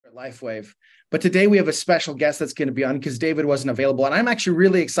Lifewave. But today we have a special guest that's going to be on because David wasn't available. And I'm actually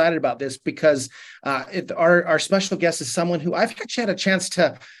really excited about this because our special guest is someone who I've actually had a chance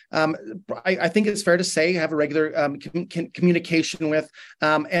to, I think it's fair to say, have a regular communication with,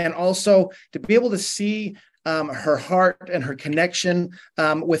 and also to be able to see her heart and her connection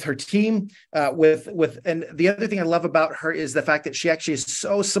with her team, and the other thing I love about her is the fact that she actually is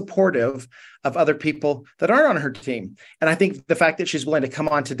so supportive of other people that aren't on her team. And I think the fact that she's willing to come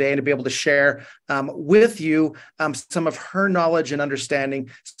on today and to be able to share with you some of her knowledge and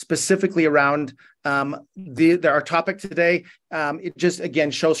understanding specifically around our topic today, it just, again,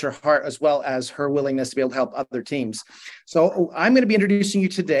 shows her heart as well as her willingness to be able to help other teams. So I'm going to be introducing you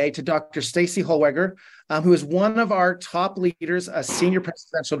today to Dr. Staci Hollweger, who is one of our top leaders, a senior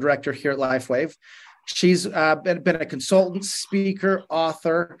presidential director here at Lifewave. She's been a consultant, speaker,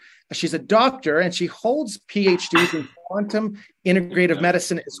 author. She's a doctor, and she holds PhDs in quantum integrative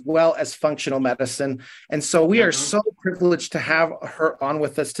medicine as well as functional medicine. And so we are so privileged to have her on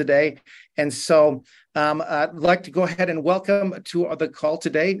with us today. And so I'd like to go ahead and welcome to the call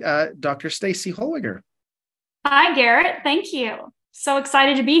today, Dr. Staci Hollweger. Hi, Garrett. Thank you. So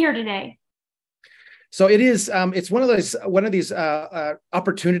excited to be here today. So it is. It's one of these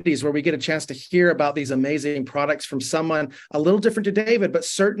opportunities where we get a chance to hear about these amazing products from someone a little different to David, but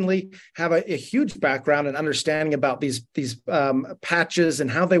certainly have a huge background and understanding about these patches and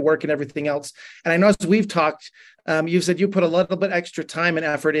how they work and everything else. And I know as we've talked, you've said you put a little bit extra time and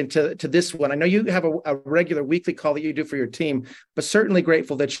effort into this one. I know you have a regular weekly call that you do for your team, but certainly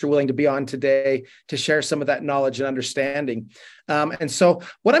grateful that you're willing to be on today to share some of that knowledge and understanding. And so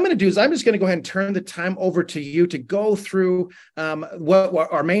what I'm going to do is I'm just going to go ahead and turn the time over to you to go through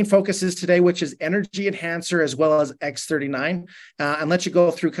what our main focus is today, which is energy enhancer as well as X39, and let you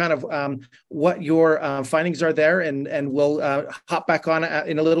go through kind of what your findings are there, and we'll hop back on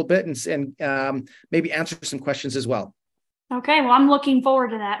in a little bit and maybe answer some questions as well. Okay, well, I'm looking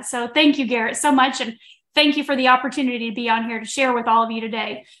forward to that. So thank you, Garrett, so much. And thank you for the opportunity to be on here to share with all of you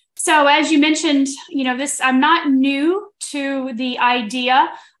today. So as you mentioned, I'm not new to the idea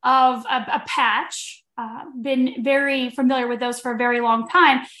of a patch. Been very familiar with those for a very long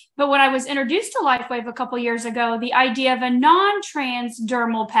time. But when I was introduced to Lifewave a couple years ago, the idea of a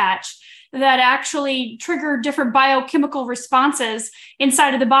non-transdermal patch that actually triggered different biochemical responses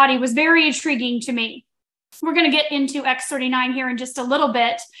inside of the body was very intriguing to me. We're going to get into X39 here in just a little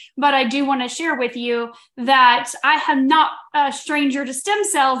bit, but I do want to share with you that I am not a stranger to stem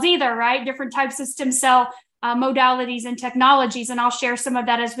cells either, right? Different types of stem cell modalities and technologies, and I'll share some of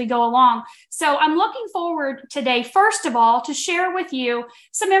that as we go along. So I'm looking forward today, first of all, to share with you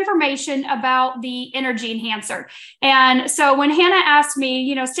some information about the energy enhancer. And so when Hannah asked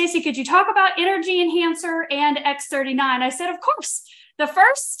me, Staci, could you talk about energy enhancer and X39? I said, of course. The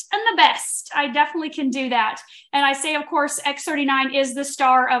first and the best. I definitely can do that. And I say, of course, X39 is the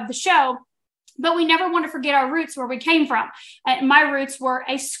star of the show, but we never want to forget our roots, where we came from. My roots were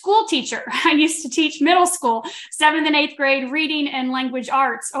a school teacher. I used to teach middle school, 7th and 8th grade reading and language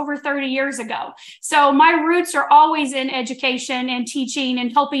arts over 30 years ago. So my roots are always in education and teaching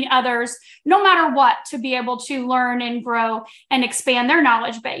and helping others, no matter what, to be able to learn and grow and expand their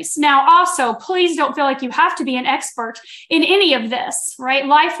knowledge base. Now, also, please don't feel like you have to be an expert in any of this, right?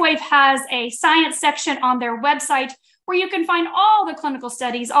 Lifewave has a science section on their website where you can find all the clinical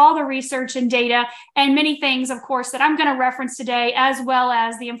studies, all the research and data, and many things, of course, that I'm going to reference today, as well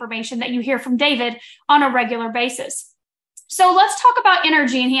as the information that you hear from David on a regular basis. So let's talk about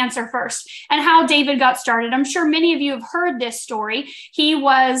energy enhancer first and how David got started. I'm sure many of you have heard this story. He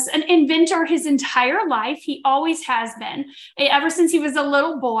was an inventor his entire life. He always has been. Ever since he was a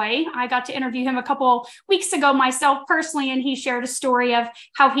little boy, I got to interview him a couple weeks ago myself personally, and he shared a story of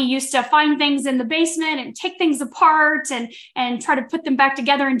how he used to find things in the basement and take things apart and try to put them back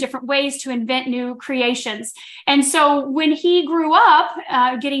together in different ways to invent new creations. And so when he grew up,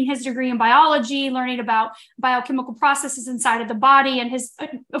 getting his degree in biology, learning about biochemical processes inside of the body, and his,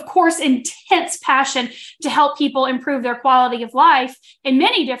 of course, intense passion to help people improve their quality of life in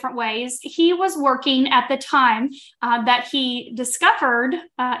many different ways, he was working at the time that he discovered,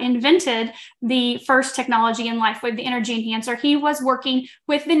 invented the first technology in Lifewave, the energy enhancer. He was working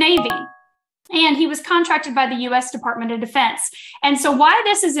with the Navy. And he was contracted by the U.S. Department of Defense. And so why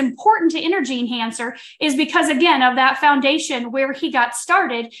this is important to energy enhancer is because, again, of that foundation where he got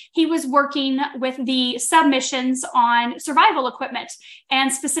started, he was working with the submissions on survival equipment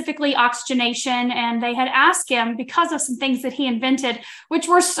and specifically oxygenation. And they had asked him, because of some things that he invented, which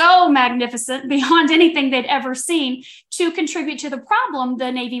were so magnificent beyond anything they'd ever seen, to contribute to the problem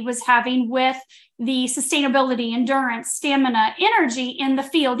the Navy was having with the sustainability, endurance, stamina, energy in the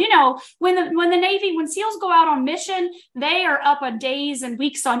field. You know, when the Navy, when SEALs go out on mission, they are up on days and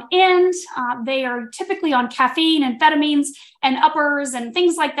weeks on end. They are typically on caffeine, amphetamines, and uppers and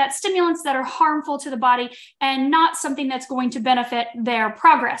things like that, stimulants that are harmful to the body and not something that's going to benefit their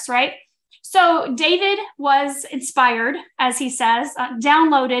progress, right? So David was inspired, as he says,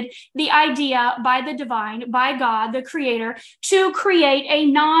 downloaded the idea by the divine, by God, the creator, to create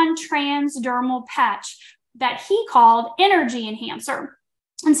a non-transdermal patch that he called Energy Enhancer.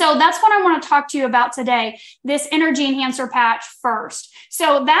 And so that's what I want to talk to you about today, this Energy Enhancer patch first.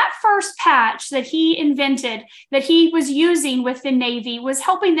 So that first patch that he invented, that he was using with the Navy, was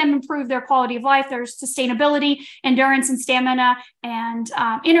helping them improve their quality of life, their sustainability, endurance and stamina, and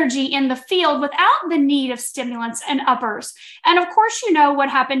energy in the field without the need of stimulants and uppers. And of course, you know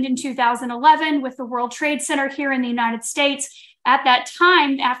what happened in 2011 with the World Trade Center here in the United States. At that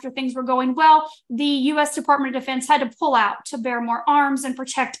time, after things were going well, the U.S. Department of Defense had to pull out to bear more arms and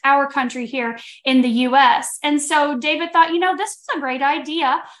protect our country here in the U.S. And so David thought, you know, this is a great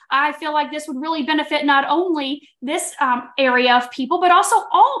idea. I feel like this would really benefit not only this area of people, but also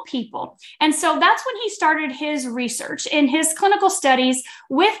all people. And so that's when he started his research in his clinical studies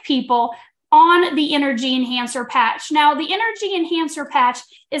with people on the Energy Enhancer patch. Now, the Energy Enhancer patch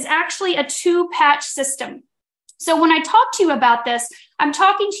is actually a 2-patch system. So when I talk to you about this, I'm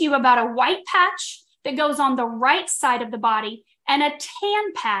talking to you about a white patch that goes on the right side of the body and a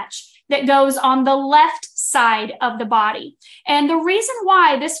tan patch that goes on the left side of the body. And the reason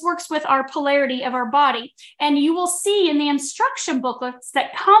why this works with our polarity of our body, and you will see in the instruction booklets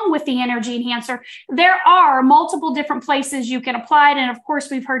that come with the Energy Enhancer, there are multiple different places you can apply it. And of course,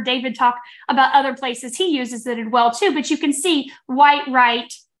 we've heard David talk about other places he uses it as well too, but you can see white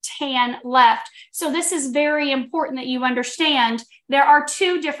right, tan left. So this is very important that you understand there are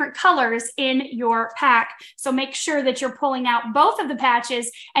 2 different colors in your pack. So make sure that you're pulling out both of the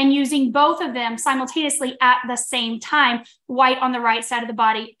patches and using both of them simultaneously at the same time, white on the right side of the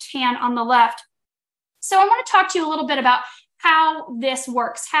body, tan on the left. So I want to talk to you a little bit about how this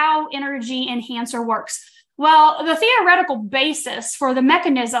works, how Energy Enhancer works. Well, the theoretical basis for the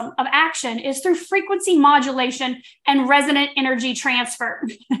mechanism of action is through frequency modulation and resonant energy transfer.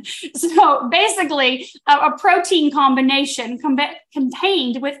 So basically, a protein combination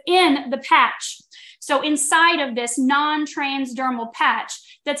contained within the patch. So inside of this non-transdermal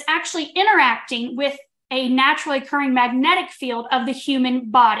patch that's actually interacting with a naturally occurring magnetic field of the human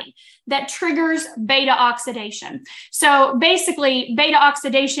body that triggers beta oxidation. So basically, beta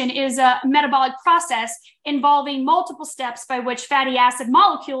oxidation is a metabolic process involving multiple steps by which fatty acid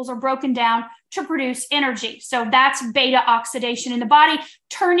molecules are broken down to produce energy. So that's beta oxidation in the body,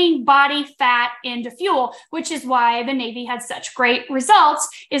 turning body fat into fuel, which is why the Navy had such great results,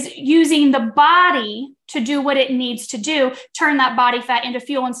 is using the body to do what it needs to do, turn that body fat into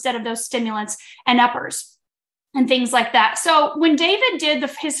fuel instead of those stimulants and uppers and things like that. So when David did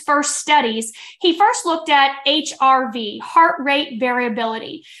his first studies, he first looked at HRV, heart rate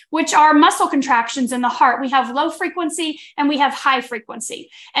variability, which are muscle contractions in the heart. We have low frequency and we have high frequency.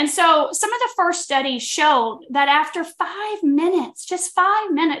 And so some of the first studies showed that after 5 minutes, just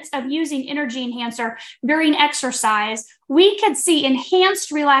 5 minutes of using Energy Enhancer during exercise, we could see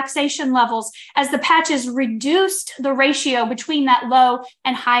enhanced relaxation levels as the patches reduced the ratio between that low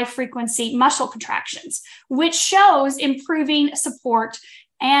and high frequency muscle contractions, which shows improving support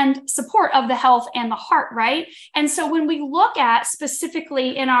of the health and the heart, right? And so when we look at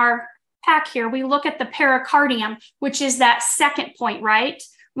specifically in our pack here, we look at the pericardium, which is that second point, right?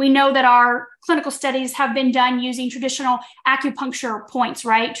 We know that our clinical studies have been done using traditional acupuncture points,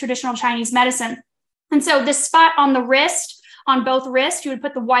 right? Traditional Chinese medicine. And so this spot on the wrist, on both wrists, you would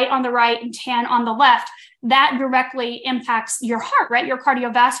put the white on the right and tan on the left. That directly impacts your heart, right? Your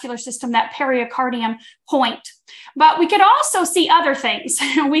cardiovascular system, that pericardium point. But we could also see other things.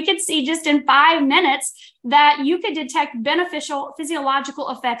 We could see just in 5 minutes that you could detect beneficial physiological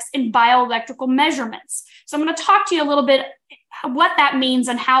effects in bioelectrical measurements. So I'm going to talk to you a little bit what that means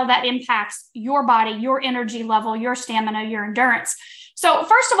and how that impacts your body, your energy level, your stamina, your endurance. So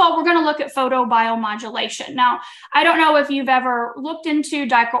first of all, we're going to look at photobiomodulation. Now, I don't know if you've ever looked into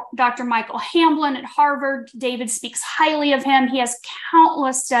Dr. Michael Hamblin at Harvard. David speaks highly of him. He has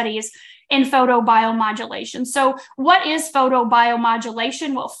countless studies in photobiomodulation. So what is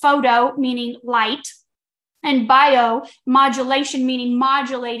photobiomodulation? Well, photo meaning light, and biomodulation meaning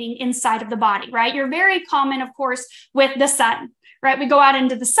modulating inside of the body, right? You're very common, of course, with the sun, right? We go out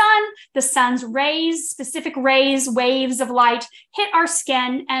into the sun's rays, specific rays, waves of light hit our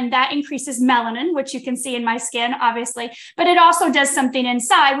skin, and that increases melanin, which you can see in my skin, obviously, but it also does something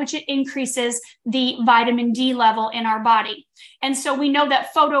inside, which it increases the vitamin D level in our body. And so we know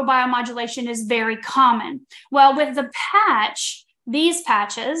that photobiomodulation is very common. Well, with the patch, these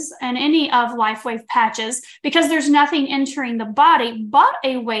patches and any of Lifewave patches, because there's nothing entering the body but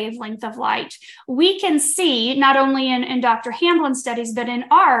a wavelength of light, we can see not only in Dr. Hamlin's studies, but in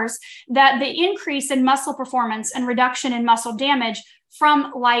ours, that the increase in muscle performance and reduction in muscle damage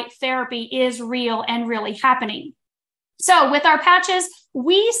from light therapy is real and really happening. So with our patches,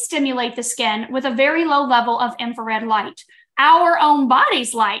 we stimulate the skin with a very low level of infrared light, our own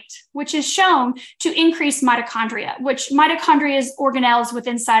body's light, which is shown to increase mitochondria, which mitochondria is organelles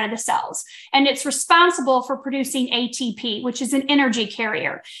within inside of the cells. And it's responsible for producing ATP, which is an energy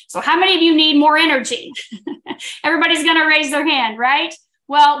carrier. So how many of you need more energy? Everybody's going to raise their hand, right?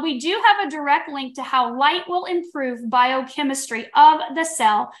 Well, we do have a direct link to how light will improve biochemistry of the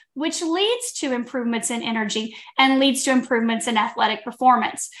cell, which leads to improvements in energy and leads to improvements in athletic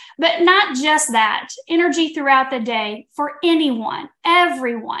performance. But not just that, energy throughout the day for anyone,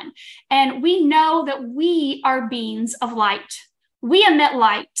 everyone. And we know that we are beings of light. We emit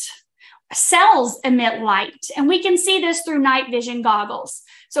light. Cells emit light, and we can see this through night vision goggles.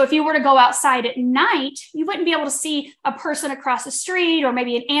 So if you were to go outside at night, you wouldn't be able to see a person across the street or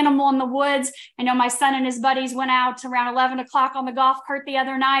maybe an animal in the woods. I know my son and his buddies went out around 11 o'clock on the golf cart the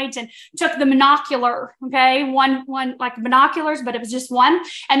other night and took the binocular, okay, one like binoculars, but it was just one.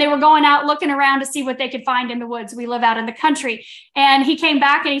 And they were going out looking around to see what they could find in the woods. We live out in the country. And he came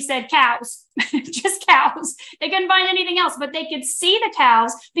back and he said, cows. Just cows. They couldn't find anything else, but they could see the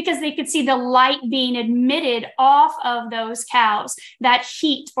cows because they could see the light being emitted off of those cows, that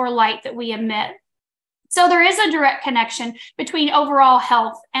heat or light that we emit. So there is a direct connection between overall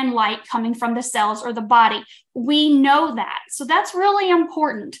health and light coming from the cells or the body. We know that. So that's really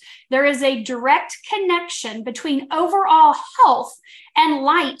important. There is a direct connection between overall health and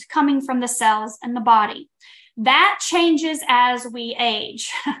light coming from the cells and the body. That changes as we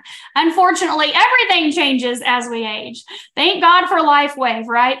age. Unfortunately, everything changes as we age. Thank God for Lifewave,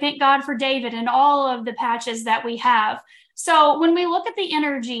 right? Thank God for David and all of the patches that we have. So when we look at the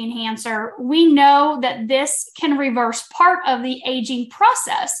energy enhancer, we know that this can reverse part of the aging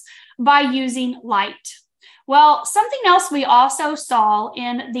process by using light. Well, something else we also saw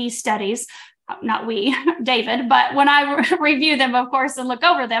in these studies, not we, David, but when I review them, of course, and look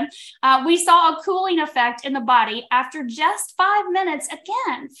over them, we saw a cooling effect in the body after just 5 minutes.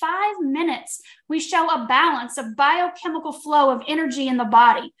 Again, 5 minutes, we show a balance of biochemical flow of energy in the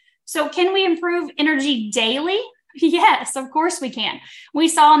body. So can we improve energy daily? Yes, of course we can. We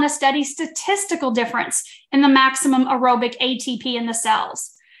saw in the study statistical difference in the maximum aerobic ATP in the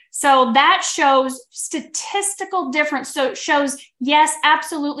cells. So that shows statistical difference. So it shows, yes,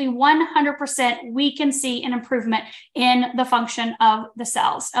 absolutely 100% we can see an improvement in the function of the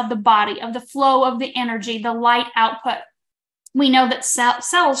cells, of the body, of the flow of the energy, the light output. We know that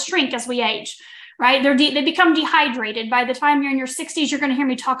cells shrink as we age, right? They become dehydrated. By the time you're in your 60s, you're going to hear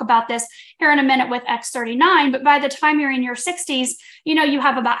me talk about this here in a minute with X39. But by the time you're in your 60s, you know, you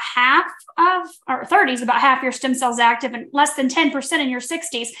have about half of, or 30s, about half your stem cells active and less than 10% in your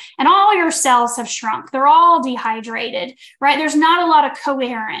 60s. And all your cells have shrunk. They're all dehydrated, right? There's not a lot of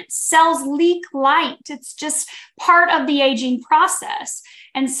coherence. Cells leak light. It's just part of the aging process.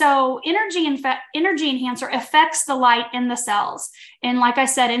 And so energy enhancer affects the light in the cells. And like I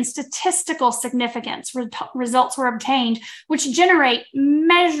said, in statistical significance, results were obtained, which generate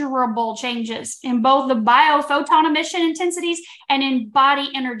measurable changes in both the biophoton emission intensities and in body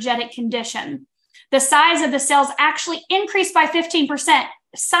energetic condition. The size of the cells actually increased by 15%.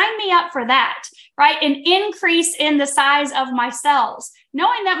 Sign me up for that, right? An increase in the size of my cells,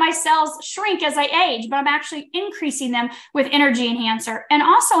 knowing that my cells shrink as I age, but I'm actually increasing them with energy enhancer, and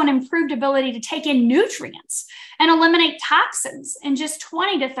also an improved ability to take in nutrients and eliminate toxins in just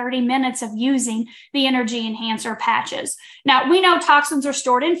 20 to 30 minutes of using the energy enhancer patches. Now, we know toxins are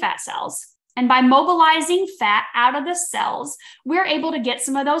stored in fat cells. And by mobilizing fat out of the cells, we're able to get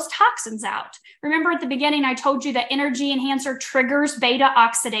some of those toxins out. Remember at the beginning, I told you that energy enhancer triggers beta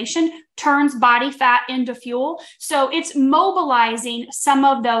oxidation, turns body fat into fuel. So it's mobilizing some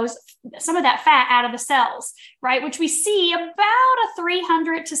of that fat out of the cells, right? Which we see about a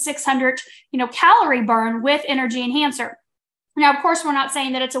 300 to 600, calorie burn with energy enhancer. Now, of course, we're not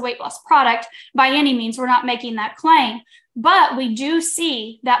saying that it's a weight loss product by any means. We're not making that claim. But we do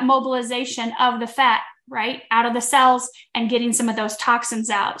see that mobilization of the fat right, out of the cells and getting some of those toxins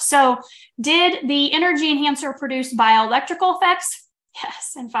out. So did the energy enhancer produce bioelectrical effects?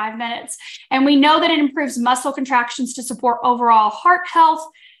 Yes, in 5 minutes. And we know that it improves muscle contractions to support overall heart health.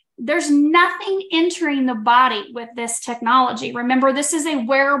 There's nothing entering the body with this technology. Remember, this is a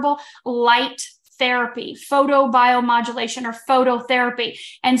wearable light therapy, photobiomodulation or phototherapy.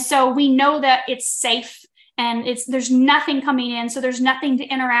 And so we know that it's safe and there's nothing coming in. So there's nothing to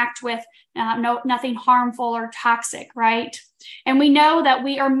interact with, nothing harmful or toxic, right? And we know that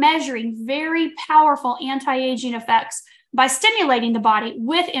we are measuring very powerful anti-aging effects by stimulating the body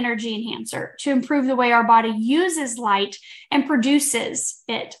with energy enhancer to improve the way our body uses light and produces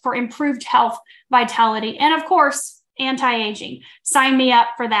it for improved health, vitality, and of course, anti-aging. Sign me up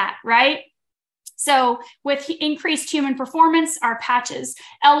for that, right? So with increased human performance, our patches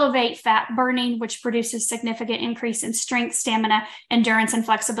elevate fat burning, which produces significant increase in strength, stamina, endurance, and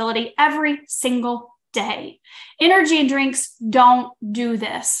flexibility every single day. Energy drinks don't do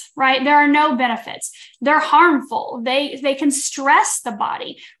this, right? There are no benefits. They're harmful. They can stress the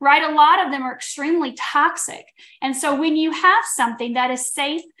body, right? A lot of them are extremely toxic. And so when you have something that is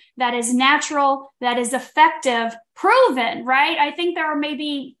safe, that is natural, that is effective, proven, right? I think there are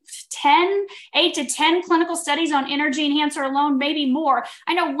maybe 8 to 10 clinical studies on energy enhancer alone, maybe more.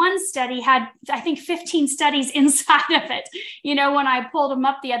 I know one study had, I think, 15 studies inside of it, when I pulled them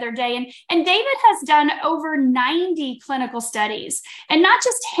up the other day. And David has done over 90 clinical studies, and not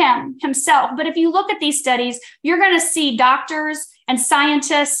just himself, but if you look at these studies, you're going to see doctors and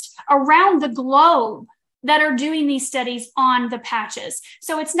scientists around the globe that are doing these studies on the patches.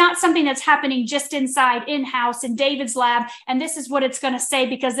 So it's not something that's happening just in-house in David's lab, and this is what it's going to say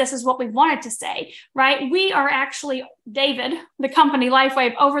because this is what we want it to say, right? We are actually, David, the company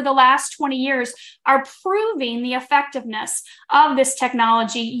Lifewave, over the last 20 years, are proving the effectiveness of this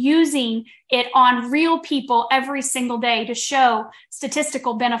technology, using it on real people every single day to show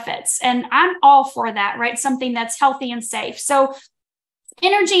statistical benefits. And I'm all for that, right? Something that's healthy and safe. So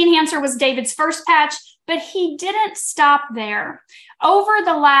energy enhancer was David's first patch, but he didn't stop there. Over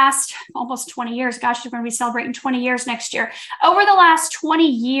the last almost 20 years, gosh, we're going to be celebrating 20 years next year. Over the last 20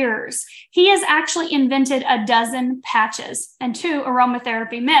 years, he has actually invented a dozen patches and 2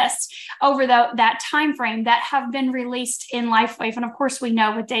 aromatherapy mists over that time frame that have been released in Lifewave. And of course, we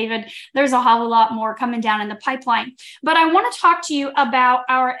know with David, there's a whole lot more coming down in the pipeline. But I want to talk to you about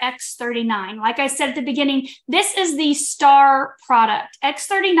our X39. Like I said at the beginning, this is the star product.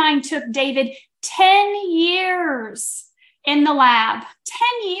 X39 took David 10 years in the lab,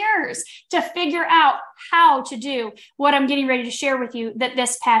 10 years to figure out how to do what I'm getting ready to share with you that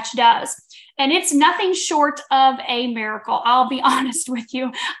this patch does. And it's nothing short of a miracle. I'll be honest with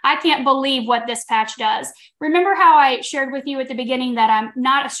you. I can't believe what this patch does. Remember how I shared with you at the beginning that I'm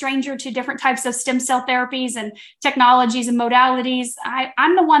not a stranger to different types of stem cell therapies and technologies and modalities.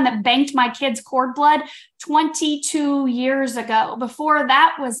 I'm the one that banked my kids' cord blood 22 years ago, before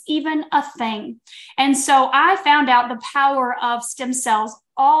that was even a thing. And so I found out the power of stem cells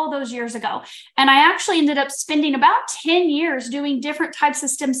all those years ago. And I actually ended up spending about 10 years doing different types of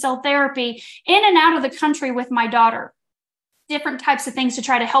stem cell therapy in and out of the country with my daughter. Different types of things to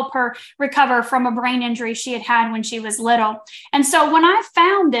try to help her recover from a brain injury she had had when she was little. And so when I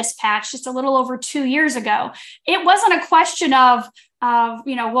found this patch just a little over 2 years ago, it wasn't a question of,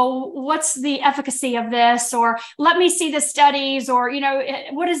 well, what's the efficacy of this? Or let me see the studies, or,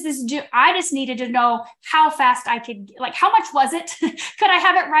 what does this do? I just needed to know how fast I could, like, how much was it? Could I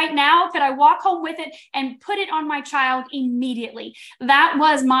have it right now? Could I walk home with it and put it on my child immediately? That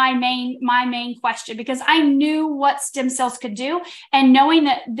was my main question, because I knew what stem cells could do. And knowing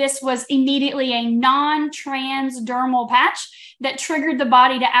that this was immediately a non-transdermal patch that triggered the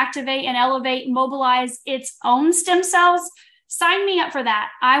body to activate and elevate, mobilize its own stem cells, sign me up for that.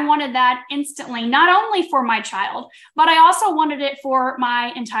 I wanted that instantly, not only for my child, but I also wanted it for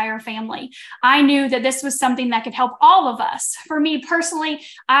my entire family. I knew that this was something that could help all of us. For me personally,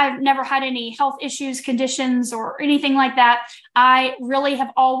 I've never had any health issues, conditions, or anything like that. I really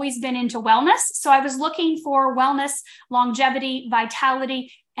have always been into wellness. So I was looking for wellness, longevity,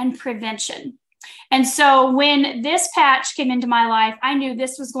 vitality, and prevention. And so when this patch came into my life, I knew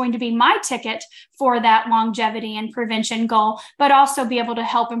this was going to be my ticket for that longevity and prevention goal, but also be able to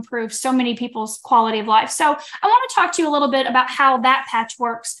help improve so many people's quality of life. So I want to talk to you a little bit about how that patch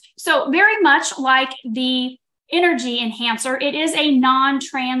works. So very much like the energy enhancer, it is a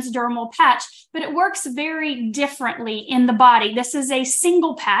non-transdermal patch, but it works very differently in the body. This is a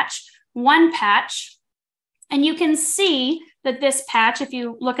single patch, one patch, and you can see that this patch, if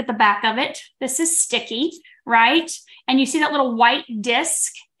you look at the back of it, this is sticky, right? And you see that little white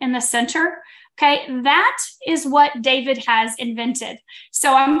disc in the center Okay, that is what David has invented.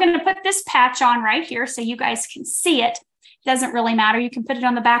 So I'm going to put this patch on right here so you guys can see it. Doesn't really matter. You can put it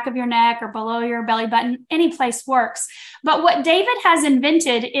on the back of your neck or below your belly button. Any place works. But what David has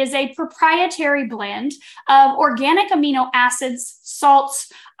invented is a proprietary blend of organic amino acids,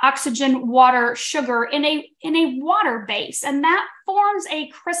 salts, oxygen, water, sugar in a water base. And that forms a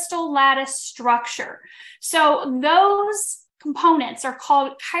crystal lattice structure. So those components are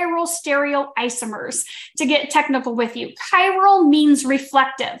called chiral stereoisomers, to get technical with you. Chiral means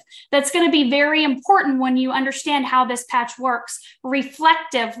reflective. That's going to be very important when you understand how this patch works.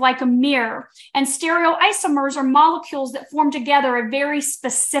 Reflective, like a mirror. And stereoisomers are molecules that form together a very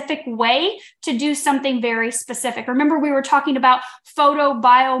specific way to do something very specific. Remember, we were talking about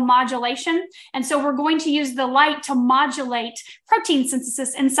photobiomodulation. And so we're going to use the light to modulate protein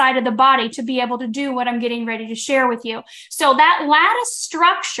synthesis inside of the body to be able to do what I'm getting ready to share with you. So that lattice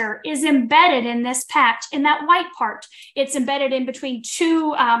structure is embedded in this patch, in that white part. It's embedded in between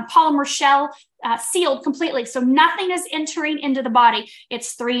two polymer shell, sealed completely. So nothing is entering into the body.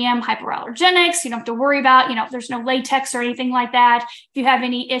 It's 3M hypoallergenics. You don't have to worry about, there's no latex or anything like that. If you have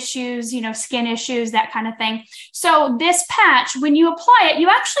any issues, skin issues, that kind of thing. So this patch, when you apply it, you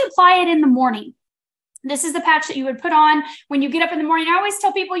actually apply it in the morning. This is the patch that you would put on when you get up in the morning. I always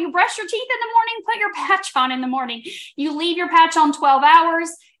tell people, you brush your teeth in the morning, put your patch on in the morning. You leave your patch on 12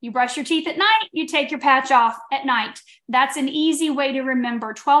 hours. You brush your teeth at night, you take your patch off at night. That's an easy way to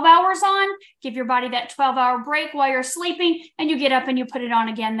remember. 12 hours on, give your body that 12-hour break while you're sleeping, and you get up and you put it on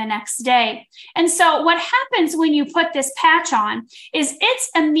again the next day. And so what happens when you put this patch on is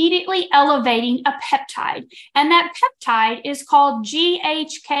it's immediately elevating a peptide. And that peptide is called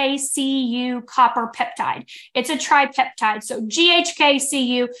GHK-Cu copper peptide. It's a tripeptide. So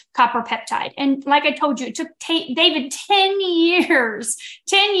GHK-Cu copper peptide. And like I told you, it took David 10 years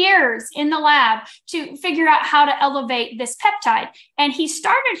in the lab to figure out how to elevate this peptide. And he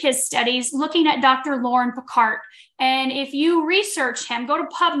started his studies looking at Dr. Lauren Picard. And if you research him, go to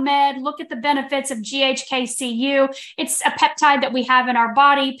PubMed, look at the benefits of GHK-Cu. It's a peptide that we have in our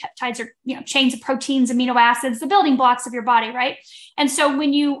body. Peptides are, chains of proteins, amino acids, the building blocks of your body, right? And so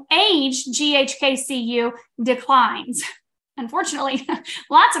when you age, GHK-Cu declines. Unfortunately,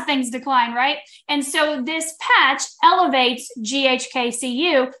 lots of things decline, right? And so this patch elevates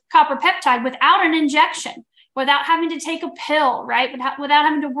GHK-Cu copper peptide without an injection, without having to take a pill, right? Without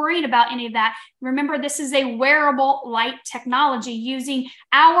having to worry about any of that. Remember, this is a wearable light technology using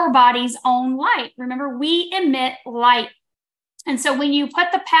our body's own light. Remember, we emit light. And so when you put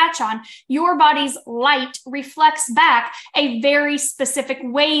the patch on, your body's light reflects back a very specific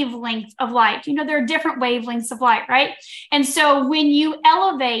wavelength of light. There are different wavelengths of light, right? And so when you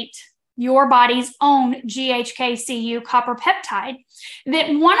elevate your body's own GHK-Cu copper peptide,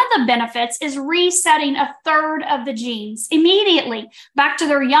 that one of the benefits is resetting a third of the genes immediately back to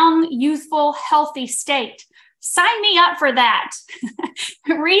their young, youthful, healthy state. Sign me up for that.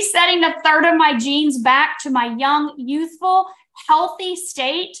 Resetting a third of my genes back to my young, youthful, healthy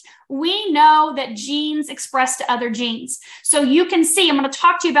state. We know that genes express to other genes. So you can see, I'm going to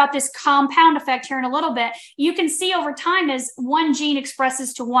talk to you about this compound effect here in a little bit. You can see over time as one gene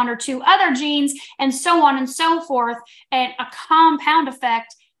expresses to one or two other genes, and so on and so forth, and a compound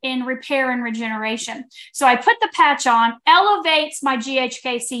effect in repair and regeneration. So I put the patch on, elevates my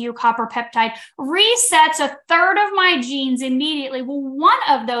GHK-Cu copper peptide, resets a third of my genes immediately. Well, one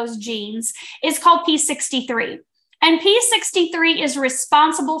of those genes is called P63. And P63 is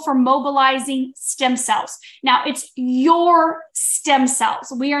responsible for mobilizing stem cells. Now, it's your stem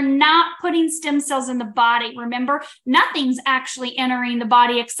cells. We are not putting stem cells in the body. Remember, nothing's actually entering the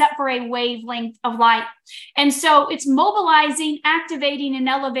body except for a wavelength of light. And so it's mobilizing, activating, and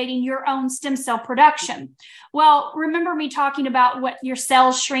elevating your own stem cell production. Well, remember me talking about what your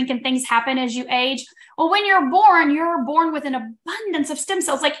cells shrink and things happen as you age? Well, when you're born with an abundance of stem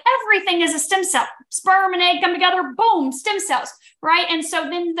cells. Like everything is a stem cell. Sperm and egg come together, boom, stem cells, right? And so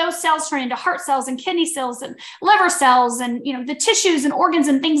then those cells turn into heart cells and kidney cells and liver cells and, the tissues and organs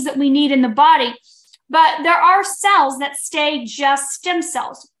and things that we need in the body. But there are cells that stay just stem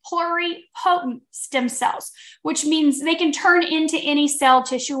cells, pluripotent stem cells, which means they can turn into any cell,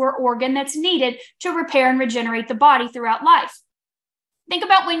 tissue, or organ that's needed to repair and regenerate the body throughout life. Think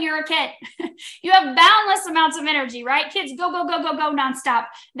about when you're a kid. You have boundless amounts of energy, right? Kids go, go, go, go, go nonstop.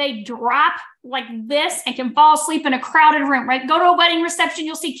 They drop like this and can fall asleep in a crowded room, right? Go to a wedding reception,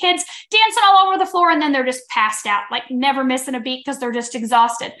 you'll see kids dancing all over the floor, and then they're just passed out, like never missing a beat because they're just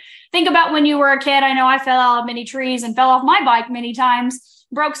exhausted. Think about when you were a kid. I know I fell out of many trees and fell off my bike many times,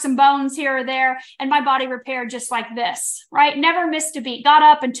 broke some bones here or there, and my body repaired just like this, right? Never missed a beat, got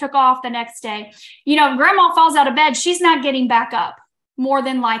up and took off the next day. You know, grandma falls out of bed, she's not getting back up, more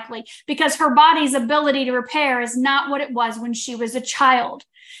than likely, because her body's ability to repair is not what it was when she was a child.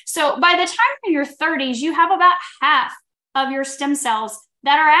 So by the time you're in your 30s, you have about half of your stem cells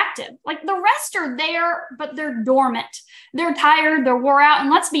that are active. Like the rest are there, but they're dormant. They're tired, they're wore out.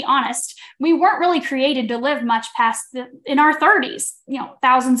 And let's be honest, we weren't really created to live much past in our 30s,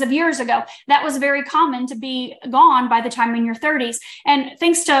 thousands of years ago. That was very common to be gone by the time in your 30s. And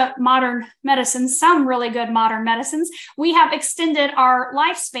thanks to modern medicine, some really good modern medicines, we have extended our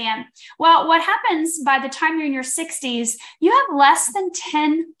lifespan. Well, what happens by the time you're in your 60s, you have less than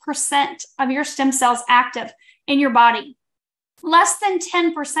 10% of your stem cells active in your body. Less than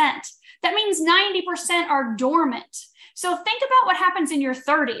 10%. That means 90% are dormant. So think about what happens in your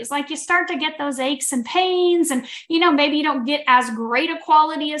 30s. Like you start to get those aches and pains, and maybe you don't get as great a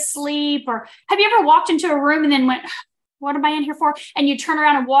quality of sleep. Or have you ever walked into a room and then went, what am I in here for? And you turn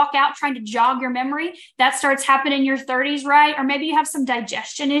around and walk out trying to jog your memory. That starts happening in your 30s, right? Or maybe you have some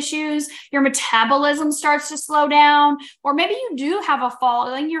digestion issues. Your metabolism starts to slow down. Or maybe you do have a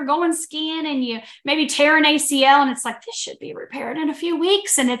fall and you're going skiing and you maybe tear an ACL and it's like, this should be repaired in a few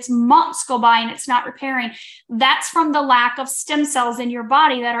weeks, and it's months go by and it's not repairing. That's from the lack of stem cells in your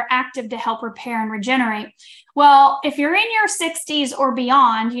body that are active to help repair and regenerate. Well, if you're in your 60s or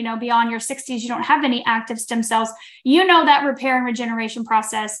beyond, beyond your 60s, you don't have any active stem cells, that repair and regeneration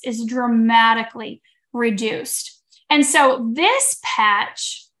process is dramatically reduced. And so this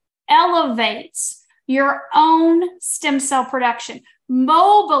patch elevates your own stem cell production,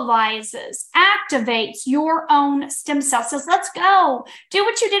 mobilizes, activates your own stem cells, says, let's go, do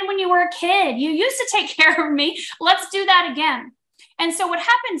what you did when you were a kid. You used to take care of me. Let's do that again. And so what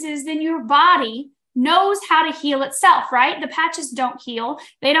happens is then your body knows how to heal itself, right? The patches don't heal.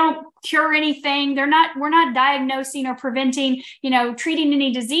 They don't cure anything. We're not diagnosing or preventing, treating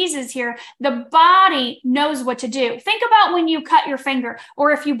any diseases here. The body knows what to do. Think about when you cut your finger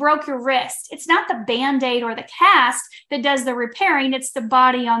or if you broke your wrist. It's not the Band-Aid or the cast that does the repairing. It's the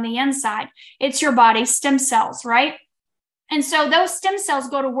body on the inside. It's your body's stem cells, right? And so those stem cells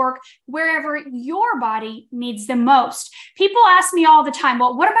go to work wherever your body needs them most. People ask me all the time,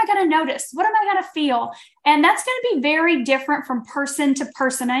 well, what am I going to notice? What am I going to feel? And that's going to be very different from person to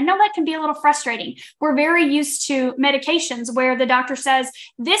person. I know that can be a little frustrating. We're very used to medications where the doctor says,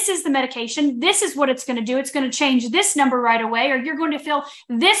 this is the medication. This is what it's going to do. It's going to change this number right away, or you're going to feel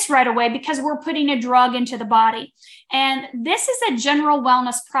this right away because we're putting a drug into the body. And this is a general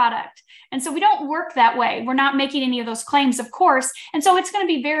wellness product. And so we don't work that way. We're not making any of those claims, of course. And so it's going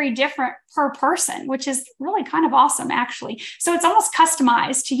to be very different per person, which is really kind of awesome, actually. So it's almost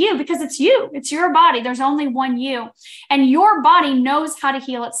customized to you because it's you. It's your body. There's only one you. And your body knows how to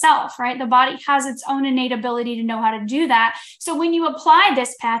heal itself, right? The body has its own innate ability to know how to do that. So when you apply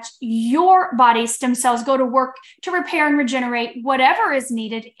this patch, your body's stem cells go to work to repair and regenerate whatever is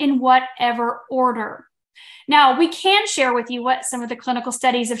needed in whatever order. Now, we can share with you what some of the clinical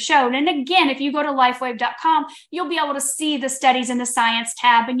studies have shown. And again, if you go to lifewave.com, you'll be able to see the studies in the science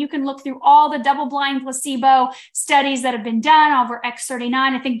tab, and you can look through all the double-blind placebo studies that have been done over X39.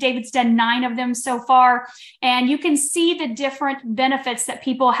 I think David's done 9 of them so far, and you can see the different benefits that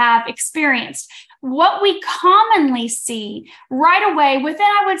people have experienced. What we commonly see right away within,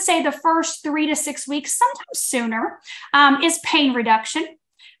 I would say, the first 3 to 6 weeks, sometimes sooner, is pain reduction.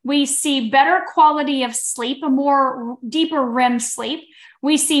 We see better quality of sleep, a more deeper REM sleep.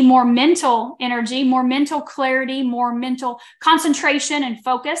 We see more mental energy, more mental clarity, more mental concentration and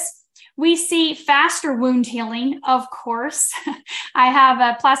focus. We see faster wound healing, of course. I have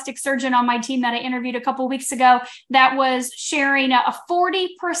a plastic surgeon on my team that I interviewed a couple of weeks ago that was sharing a 40%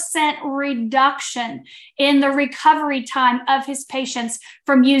 reduction in the recovery time of his patients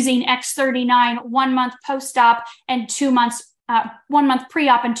from using X39 1 month post-op and 2 months 1 month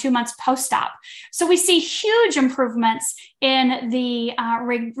pre-op and 2 months post-op. So we see huge improvements in the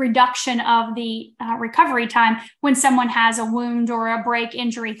reduction of the recovery time when someone has a wound or a break,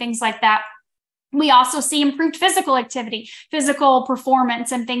 injury, things like that. We also see improved physical activity, physical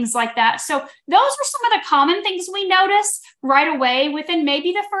performance, and things like that. So those are some of the common things we notice right away within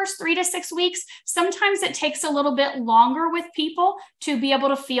maybe the first 3 to 6 weeks. Sometimes it takes a little bit longer with people to be able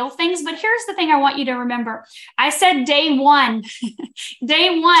to feel things. But here's the thing I want you to remember. I said day one,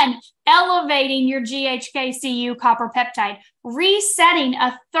 day one, elevating your GHKCU copper peptide, resetting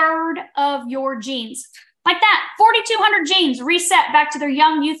a third of your genes. Like that, 4,200 genes reset back to their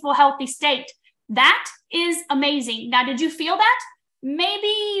young, youthful, healthy state. That is amazing. Now, did you feel that? Maybe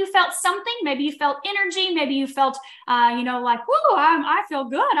you felt something. Maybe you felt energy. Maybe you felt, like, whoa, I feel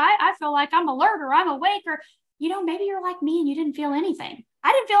good. I feel like I'm alert or I'm awake. Or, maybe you're like me and you didn't feel anything.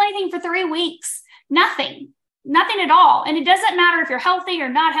 I didn't feel anything for 3 weeks. Nothing at all. And it doesn't matter if you're healthy or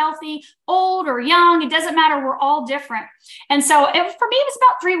not healthy, old or young. It doesn't matter. We're all different. And so for me, it was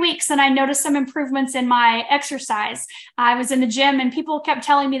about 3 weeks and I noticed some improvements in my exercise. I was in the gym and people kept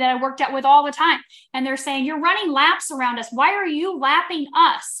telling me that I worked out with all the time. And they're saying, you're running laps around us. Why are you lapping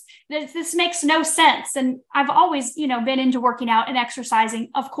us? This makes no sense. And I've always, been into working out and exercising,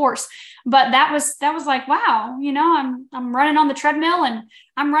 of course. But that was like, wow, I'm running on the treadmill and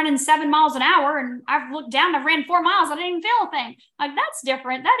I'm running 7 miles an hour. And I've looked down, I've ran 4 miles. I didn't even feel a thing. Like, that's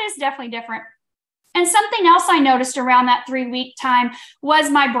different. That is definitely different. And something else I noticed around that 3-week time was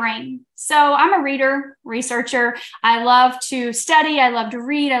my brain. So I'm a reader, researcher. I love to study. I love to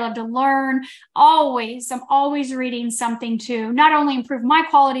read. I love to learn. I'm always reading something to not only improve my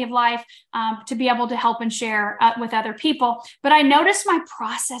quality of life, to be able to help and share with other people, but I noticed my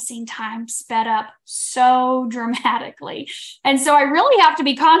processing time sped up so dramatically. And so I really have to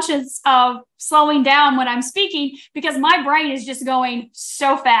be conscious of slowing down when I'm speaking because my brain is just going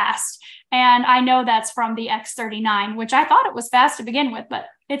so fast. And I know that's from the X39, which I thought it was fast to begin with, but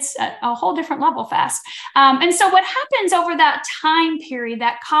it's a whole different level fast. And so what happens over that time period,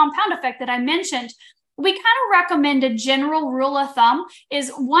 that compound effect that I mentioned, we kind of recommend a general rule of thumb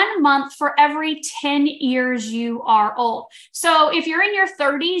is 1 month for every 10 years you are old. So if you're in your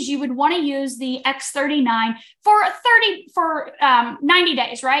 30s, you would want to use the X39 for 90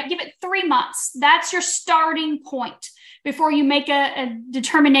 days, right? Give it 3 months. That's your starting point before you make a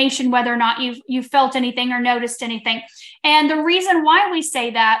determination whether or not you've felt anything or noticed anything. And the reason why we say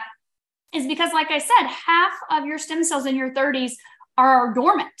that is because, like I said, half of your stem cells in your 30s are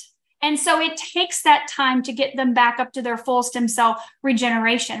dormant. And so it takes that time to get them back up to their full stem cell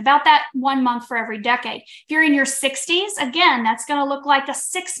regeneration, about that 1 month for every decade. If you're in your 60s, again, that's going to look like a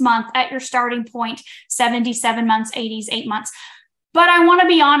 6 month at your starting point, 77 months, 80s, 8 months. But I want to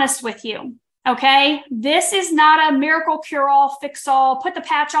be honest with you. Okay, this is not a miracle cure-all, fix-all, put the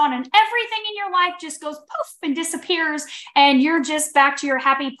patch on and everything in your life just goes poof and disappears and you're just back to your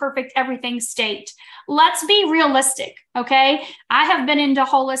happy, perfect, everything state. Let's be realistic, okay? I have been into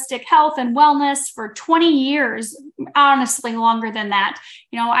holistic health and wellness for 20 years, honestly, longer than that.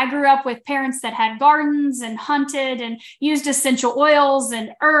 I grew up with parents that had gardens and hunted and used essential oils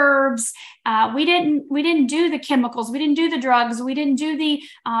and herbs. We didn't do the chemicals. We didn't do the drugs. We didn't do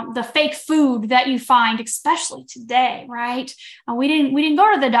the fake food that you find, especially today, right? We didn't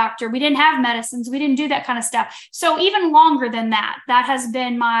go to the doctor. We didn't have medicines. We didn't do that kind of stuff. So even longer than that has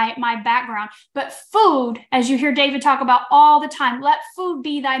been my background. But food, as you hear David talk about all the time, let food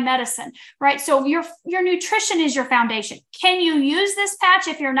be thy medicine, right? So your nutrition is your foundation. Can you use this patch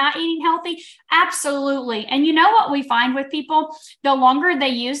if you're not eating healthy? Absolutely. And you know what we find with people? The longer they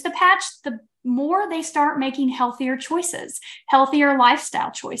use the patch, the more they start making healthier choices, healthier lifestyle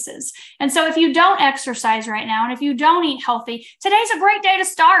choices. And so if you don't exercise right now, and if you don't eat healthy, today's a great day to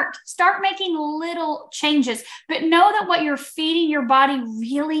start making little changes, but know that what you're feeding your body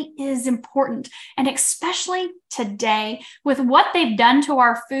really is important. And especially today with what they've done to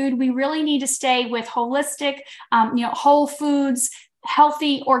our food, we really need to stay with holistic, whole foods,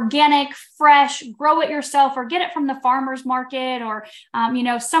 healthy, organic, fresh, grow it yourself or get it from the farmer's market or,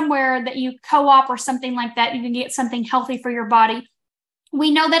 somewhere that you co-op or something like that. You can get something healthy for your body. We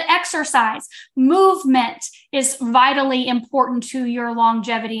know that exercise, movement is vitally important to your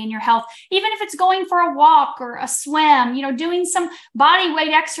longevity and your health. Even if it's going for a walk or a swim, doing some body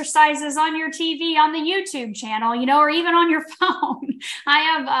weight exercises on your TV, on the YouTube channel, or even on your phone. I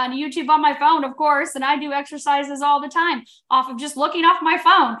have YouTube on my phone, of course, and I do exercises all the time off of just looking off my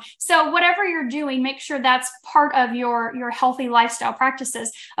phone. So whatever you're doing, make sure that's part of your healthy lifestyle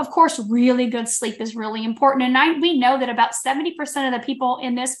practices. Of course, really good sleep is really important. And we know that about 70% of the people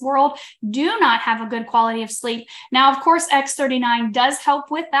in this world do not have a good quality of sleep. Now, of course, X39 does help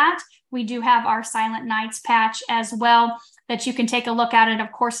with that. We do have our Silent Nights patch as well that you can take a look at. And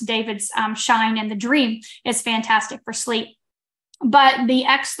of course, David's Shine and the Dream is fantastic for sleep. but the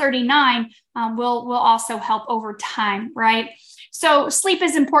X39 will also help over time, right? So sleep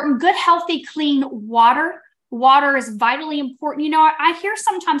is important. Good, healthy, clean water. Water is vitally important. You know, I hear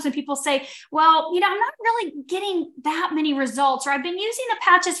sometimes when people say, well, you know, I'm not really getting that many results, or I've been using the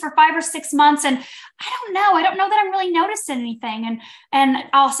patches for 5 or 6 months and I don't know that I'm really noticing anything. And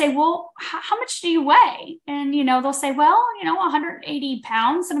I'll say, well, how much do you weigh? And, you know, they'll say, well, you know, 180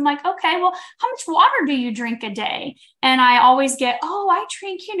 pounds. And I'm like, okay, well, how much water do you drink a day? And I always get, oh, I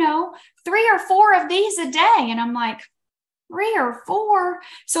drink, you know, 3 or 4 of these a day. And I'm like, 3 or 4.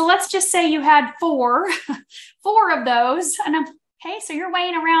 So let's just say you had 4 of those. And I'm, okay, so you're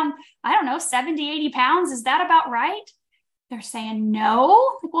weighing around, I don't know, 70, 80 pounds. Is that about right? They're saying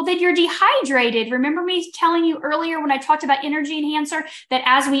no. Well, then you're dehydrated. Remember me telling you earlier when I talked about energy enhancer that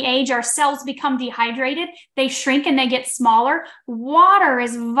as we age, our cells become dehydrated. They shrink and they get smaller. Water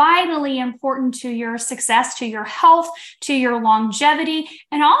is vitally important to your success, to your health, to your longevity,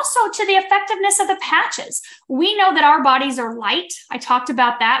 and also to the effectiveness of the patches. We know that our bodies are light. I talked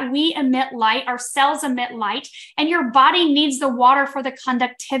about that. We emit light. Our cells emit light, and your body needs the water for the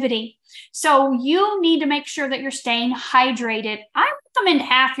conductivity. So you need to make sure that you're staying hydrated. I recommend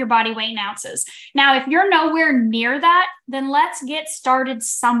half your body weight in ounces. Now, if you're nowhere near that, then let's get started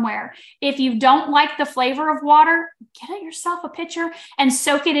somewhere. If you don't like the flavor of water, get yourself a pitcher and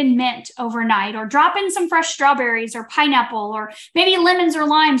soak it in mint overnight, or drop in some fresh strawberries or pineapple, or maybe lemons or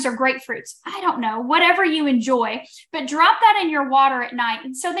limes or grapefruits. I don't know, whatever you enjoy, but drop that in your water at night.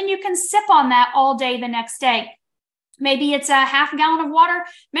 And so then you can sip on that all day the next day. Maybe it's a half gallon of water.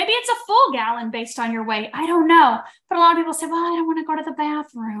 Maybe it's a full gallon based on your weight. I don't know. But a lot of people say, well, I don't want to go to the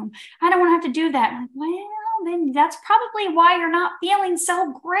bathroom. I don't want to have to do that. I'm like, well, then that's probably why you're not feeling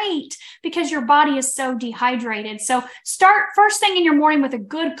so great, because your body is so dehydrated. So start first thing in your morning with a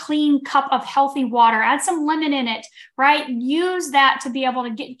good, clean cup of healthy water. Add some lemon in it, right? Use that to be able to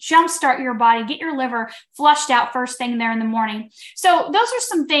jumpstart your body, get your liver flushed out first thing there in the morning. So those are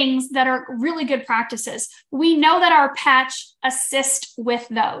some things that are really good practices. We know that our patch assist with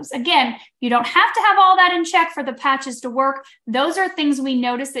those. Again, you don't have to have all that in check for the patches to work. Those are things we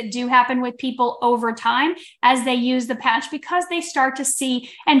notice that do happen with people over time as they use the patch, because they start to see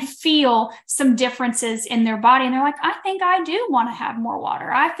and feel some differences in their body. And they're like, I think I do want to have more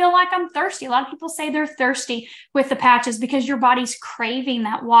water. I feel like I'm thirsty. A lot of people say they're thirsty with the patches because your body's craving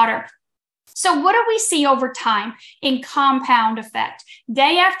that water. So what do we see over time in compound effect?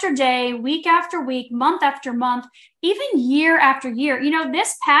 Day after day, week after week, month after month, even year after year. You know,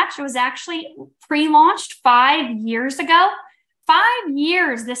 this patch was actually pre-launched 5 years ago. 5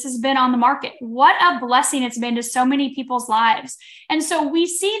 years this has been on the market. What a blessing it's been to so many people's lives. And so we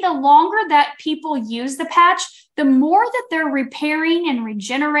see the longer that people use the patch, the more that they're repairing and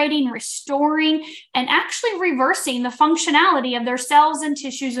regenerating, restoring, and actually reversing the functionality of their cells and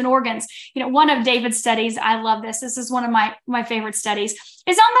tissues and organs. You know, one of David's studies, I love this. This is one of my favorite studies,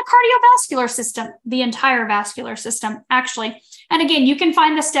 is on the cardiovascular system, the entire vascular system, actually. And again, you can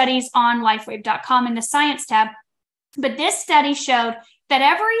find the studies on lifewave.com in the science tab. But this study showed that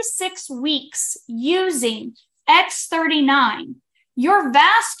every 6 weeks using X39, your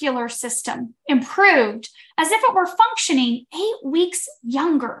vascular system improved as if it were functioning 8 weeks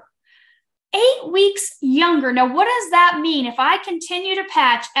younger. 8 weeks younger. Now, what does that mean? If I continue to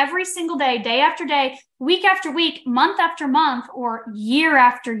patch every single day, day after day, week after week, month after month, or year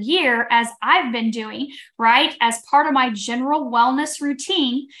after year, as I've been doing, right, as part of my general wellness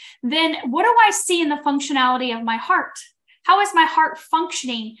routine, then what do I see in the functionality of my heart? How is my heart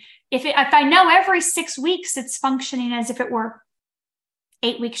functioning? If I know every 6 weeks it's functioning as if it were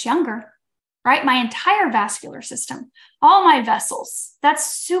 8 weeks younger, right? My entire vascular system, all my vessels,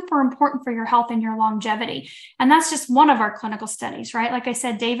 that's super important for your health and your longevity. And that's just one of our clinical studies, right? Like I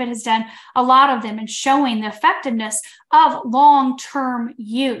said, David has done a lot of them and showing the effectiveness of long-term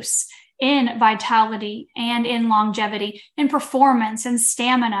use in vitality and in longevity, in performance and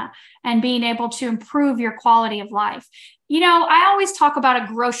stamina, and being able to improve your quality of life. You know, I always talk about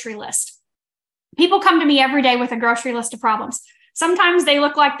a grocery list. People come to me every day with a grocery list of problems. Sometimes they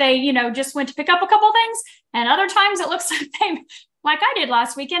look like they, you know, just went to pick up a couple things. And other times it looks like I did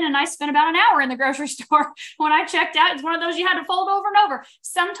last weekend, and I spent about an hour in the grocery store. When I checked out, it's one of those you had to fold over and over.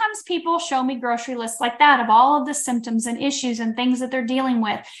 Sometimes people show me grocery lists like that of all of the symptoms and issues and things that they're dealing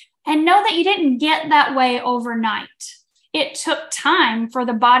with. And know that you didn't get that way overnight. It took time for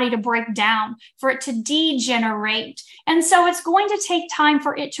the body to break down, for it to degenerate. And so it's going to take time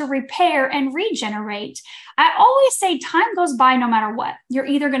for it to repair and regenerate. I always say time goes by no matter what. You're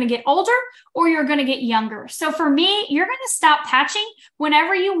either going to get older or you're going to get younger. So for me, you're going to stop patching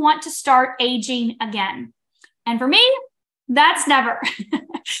whenever you want to start aging again. And for me, That's never.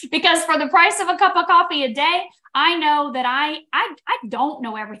 Because for the price of a cup of coffee a day, I know that I don't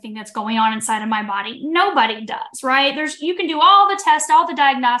know everything that's going on inside of my body. Nobody does, right? You can do all the tests, all the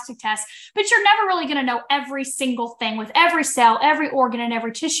diagnostic tests, but you're never really going to know every single thing with every cell, every organ, and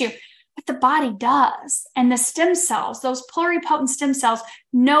every tissue. But the body does. And the stem cells, those pluripotent stem cells,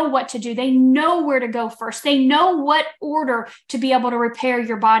 know what to do. They know where to go first. They know what order to be able to repair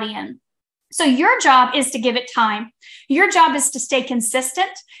your body in. So your job is to give it time. Your job is to stay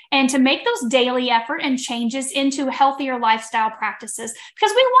consistent and to make those daily effort and changes into healthier lifestyle practices,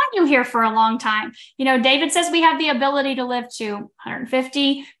 because we want you here for a long time. You know, David says we have the ability to live to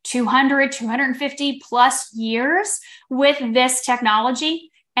 150, 200, 250 plus years with this technology.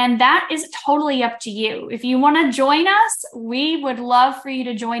 And that is totally up to you. If you want to join us, we would love for you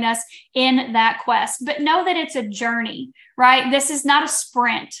to join us in that quest. But know that it's a journey, right? This is not a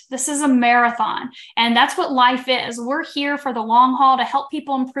sprint. This is a marathon. And that's what life is. We're here for the long haul to help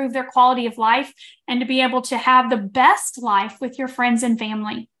people improve their quality of life and to be able to have the best life with your friends and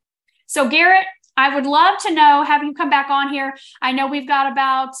family. So Garrett, I would love to have you come back on here. I know we've got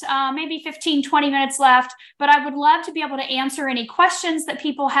about maybe 15, 20 minutes left, but I would love to be able to answer any questions that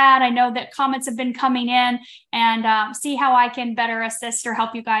people had. I know that comments have been coming in, and see how I can better assist or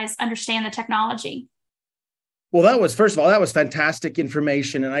help you guys understand the technology. Well, first of all, that was fantastic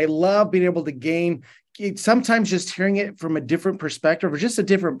information. And I love being able to gain, sometimes just hearing it from a different perspective or just a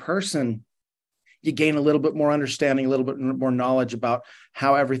different person, you gain a little bit more understanding, a little bit more knowledge about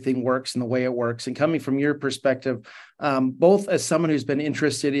how everything works and the way it works. And coming from your perspective, both as someone who's been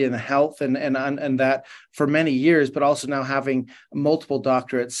interested in health and that for many years, but also now having multiple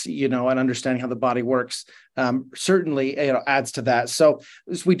doctorates, and understanding how the body works, certainly adds to that. So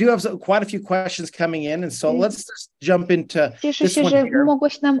we do have quite a few questions coming in, and so let's just jump into this one here.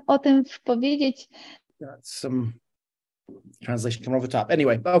 Mogłeś nam o tym powiedzieć. Got some translation coming over the top.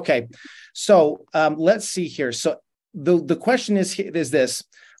 Anyway, okay. So let's see here. So the question is this.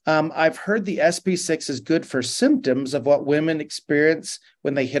 I've heard the SP6 is good for symptoms of what women experience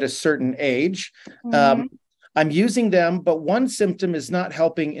when they hit a certain age. Mm-hmm. I'm using them, but one symptom is not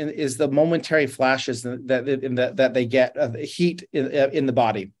helping is the momentary flashes that they get of heat in the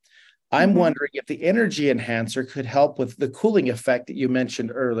body. I'm wondering if the energy enhancer could help with the cooling effect that you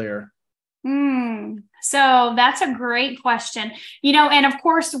mentioned earlier. So that's a great question. And of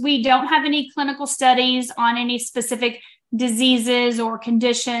course, we don't have any clinical studies on any specific diseases or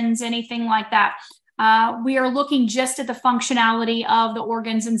conditions, anything like that. We are looking just at the functionality of the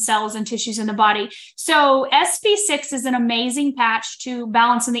organs and cells and tissues in the body. So SP6 is an amazing patch to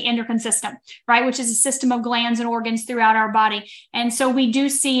balance in the endocrine system, right? Which is a system of glands and organs throughout our body. And so we do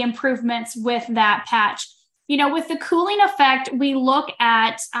see improvements with that patch. With the cooling effect, we look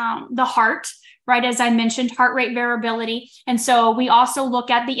at the heart, right? As I mentioned, heart rate variability. And so we also look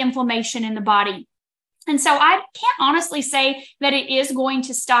at the inflammation in the body. And so I can't honestly say that it is going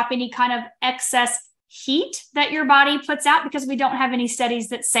to stop any kind of excess heat that your body puts out, because we don't have any studies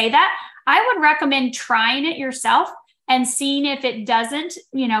that say that. I would recommend trying it yourself and seeing if it doesn't,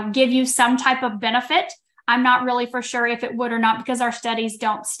 give you some type of benefit. I'm not really for sure if it would or not, because our studies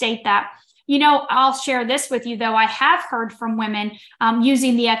don't state that. I'll share this with you, though. I have heard from women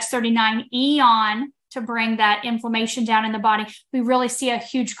using the X39 Eon to bring that inflammation down in the body. We really see a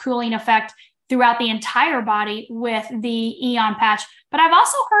huge cooling effect throughout the entire body with the Eon patch. But I've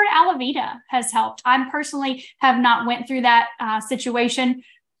also heard Alavita has helped. I personally have not went through that situation.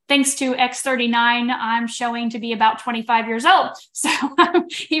 Thanks to X39, I'm showing to be about 25 years old. So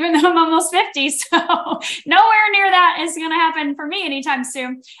even though I'm almost 50, so nowhere near that is going to happen for me anytime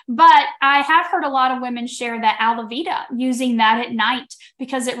soon. But I have heard a lot of women share that Alavita, using that at night,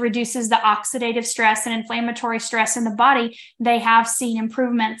 because it reduces the oxidative stress and inflammatory stress in the body. They have seen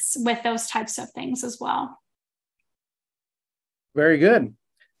improvements with those types of things as well. Very good.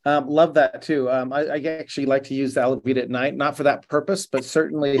 Love that too. I actually like to use the Alavita at night, not for that purpose, but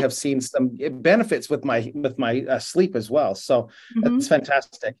certainly have seen some benefits with my sleep as well. So that's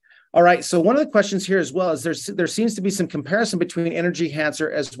fantastic. All right. So one of the questions here as well is there seems to be some comparison between Energy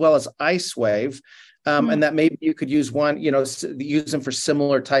Enhancer as well as Lifewave, and that maybe you could use one, use them for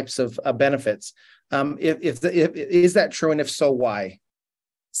similar types of benefits. If is that true, and if so, why?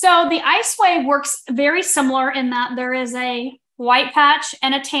 So the Lifewave works very similar in that there is a white patch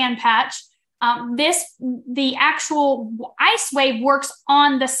and a tan patch. The actual Lifewave works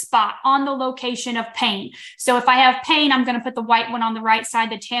on the spot, on the location of pain. So if I have pain, I'm going to put the white one on the right side,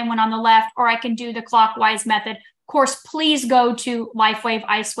 the tan one on the left, or I can do the clockwise method. Of course, please go to Lifewave,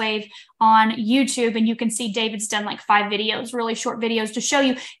 Lifewave on YouTube, and you can see David's done like 5 videos, really short videos to show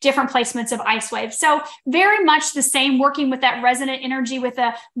you different placements of Icewave. So very much the same, working with that resonant energy with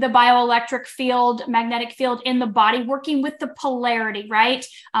the bioelectric field, magnetic field in the body, working with the polarity, right?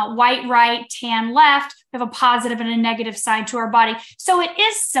 White right, tan left. We have a positive and a negative side to our body. So it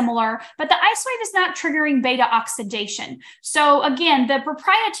is similar, but the Icewave is not triggering beta oxidation. So again, the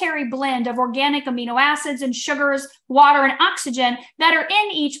proprietary blend of organic amino acids and sugars, water, and oxygen that are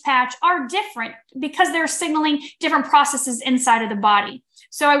in each patch are different because they're signaling different processes inside of the body.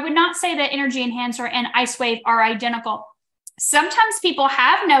 So I would not say that Energy Enhancer and Icewave are identical. Sometimes people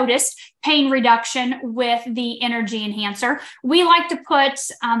have noticed pain reduction with the Energy Enhancer. We like to put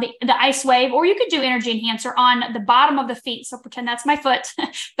the Icewave, or you could do Energy Enhancer on the bottom of the feet. So pretend that's my foot.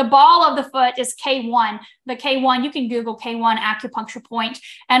 The ball of the foot is K1. The K1, you can Google K1 acupuncture point.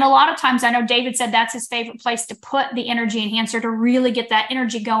 And a lot of times, I know David said that's his favorite place to put the Energy Enhancer to really get that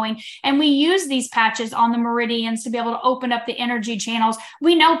energy going. And we use these patches on the meridians to be able to open up the energy channels.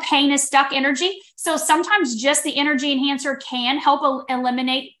 We know pain is stuck energy. So sometimes just the Energy Enhancer can help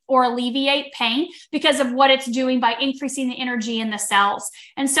eliminate or alleviate pain because of what it's doing by increasing the energy in the cells.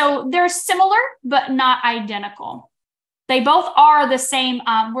 And so they're similar, but not identical. They both are the same,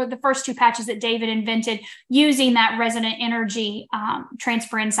 were the first 2 patches that David invented using that resonant energy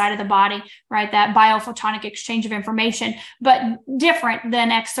transfer inside of the body, right? That biophotonic exchange of information, but different than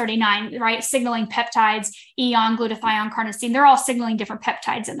X39, right? Signaling peptides, eon, glutathione, carnosine, they're all signaling different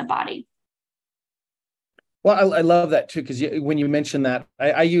peptides in the body. Well, I love that too, because when you mentioned that,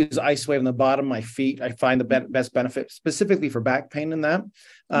 I use Icewave on the bottom of my feet. I find the best benefit specifically for back pain in that.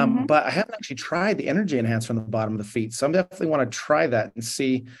 But I haven't actually tried the Energy Enhancer on the bottom of the feet. So I definitely want to try that and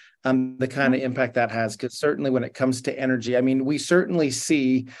see the kind of impact that has, because certainly when it comes to energy, I mean, we certainly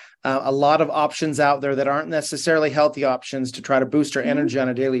see a lot of options out there that aren't necessarily healthy options to try to boost our energy on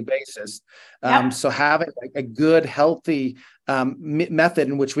a daily basis. So having a good, healthy method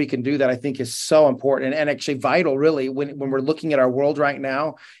in which we can do that, I think is so important and actually vital, really, when we're looking at our world right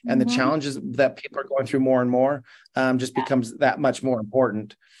now and the challenges that people are going through more and more, just becomes that much more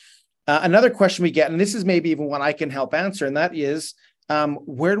important. Another question we get, and this is maybe even one I can help answer, and that is,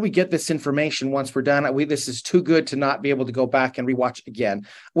 where do we get this information once we're done? This is too good to not be able to go back and rewatch again,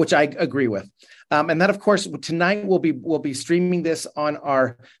 which I agree with. And that, of course, tonight we'll be streaming this on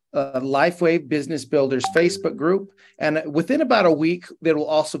our Lifewave Business Builders Facebook group, and within about a week, it will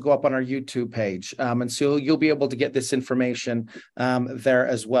also go up on our YouTube page, and so you'll be able to get this information there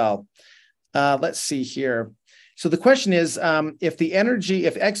as well. Let's see here. So the question is, if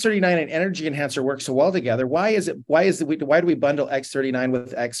X39 and Energy Enhancer work so well together, why do we bundle X39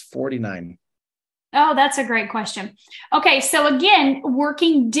 with X49? Oh, that's a great question. Okay, so again,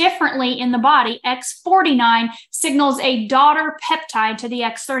 working differently in the body, X49 signals a daughter peptide to the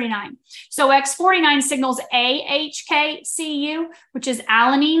X39. So X49 signals AHKCU, which is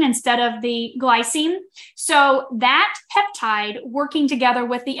alanine instead of the glycine. So that peptide working together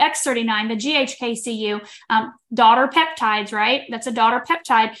with the X39, the GHKCU, daughter peptides, right? That's a daughter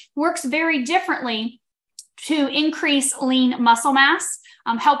peptide, works very differently to increase lean muscle mass,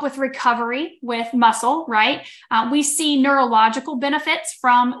 help with recovery with muscle, right? We see neurological benefits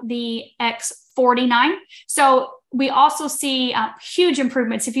from the X49. So we also see huge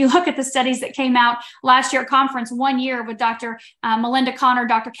improvements. If you look at the studies that came out last year at conference, 1 year with Dr. Melinda Connor,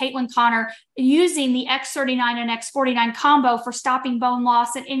 Dr. Caitlin Connor, using the X39 and X49 combo for stopping bone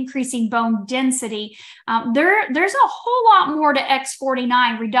loss and increasing bone density. There's a whole lot more to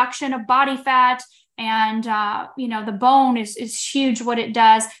X49, reduction of body fat, and, the bone is huge what it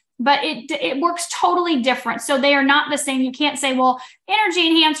does, but it works totally different. So they are not the same. You can't say, well, Energy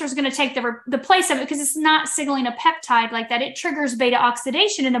Enhancer is going to take the place of it because it's not signaling a peptide like that. It triggers beta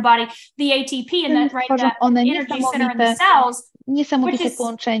oxidation in the body, the ATP, and that energy center in the cells, which is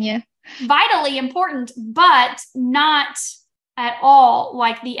vitally important, but not at all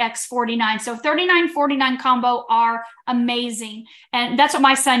like the X49. So 39-49 combo are amazing. And that's what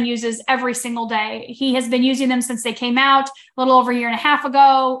my son uses every single day. He has been using them since they came out a little over a year and a half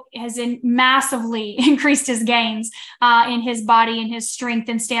ago, has massively increased his gains in his body and his strength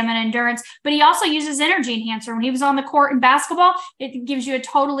and stamina and endurance. But he also uses Energy Enhancer. When he was on the court in basketball, it gives you a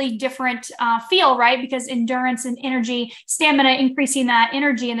totally different feel, right? Because endurance and energy, stamina, increasing that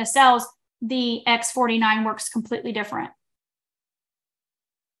energy in the cells, the X49 works completely different.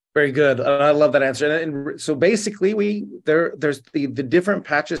 Very good. I love that answer. And so basically, there's the different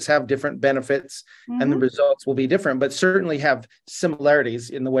patches have different benefits, and the results will be different, but certainly have similarities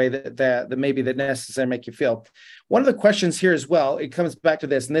in the way that maybe that necessarily make you feel. One of the questions here as well, it comes back to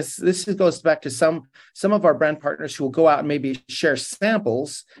this, and this goes back to some of our brand partners who will go out and maybe share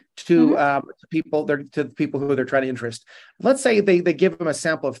samples to people who they're trying to interest. Let's say they give them a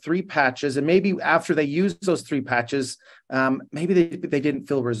sample of 3 patches, and maybe after they use those 3 patches, maybe they didn't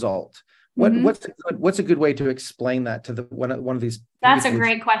feel result. What's a good way to explain that to one of these? That's a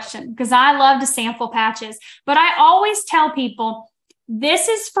great question, because I love to sample patches, but I always tell people, this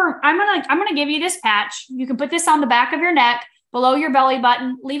is for, I'm gonna give you this patch. You can put this on the back of your neck, below your belly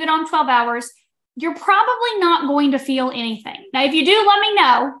button, leave it on 12 hours. You're probably not going to feel anything. Now, if you do, let me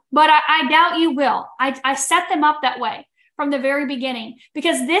know, but I doubt you will. I set them up that way from the very beginning,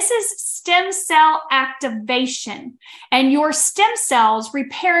 because this is stem cell activation, and your stem cells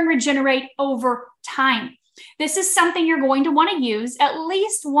repair and regenerate over time. This is something you're going to want to use at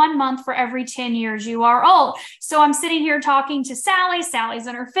least 1 month for every 10 years you are old. So I'm sitting here talking to Sally. Sally's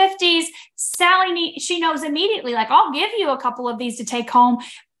in her 50s. She knows immediately, like, I'll give you a couple of these to take home.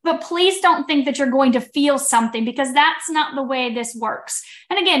 But please don't think that you're going to feel something, because that's not the way this works.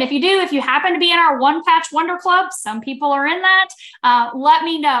 And again, if you happen to be in our One Patch Wonder Club, some people are in that, let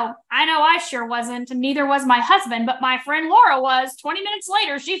me know. I know I sure wasn't, and neither was my husband, but my friend Laura was. 20 minutes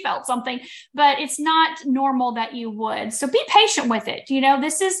later, she felt something, but it's not normal that you would. So be patient with it.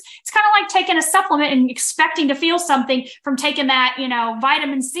 It's kind of like taking a supplement and expecting to feel something from taking that,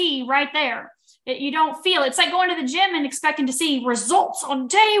 vitamin C right there. You don't feel. It's like going to the gym and expecting to see results on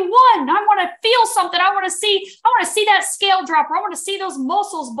day 1. I want to feel something. I want to see that scale drop, or I want to see those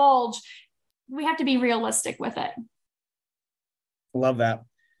muscles bulge. We have to be realistic with it. Love that.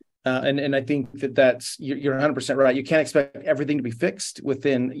 And I think that's, you're 100% right. You can't expect everything to be fixed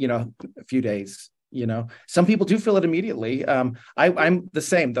within, a few days. Some people do feel it immediately. I'm the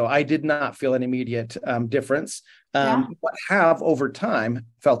same, though. I did not feel an immediate difference, but have over time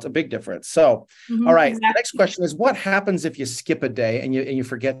felt a big difference. So, all right. Exactly. The next question is, what happens if you skip a day and you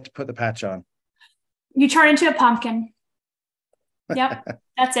forget to put the patch on? You turn into a pumpkin. Yep.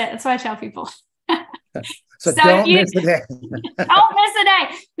 That's it. That's what I tell people. So don't miss a day. Don't miss a day.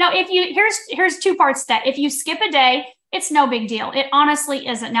 Now, here's 2 parts to that. If you skip a day, it's no big deal. It honestly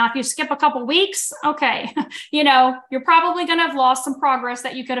isn't. Now, if you skip a couple weeks, okay, you're probably going to have lost some progress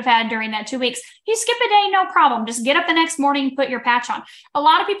that you could have had during that 2 weeks. If you skip a day, no problem. Just get up the next morning, put your patch on. A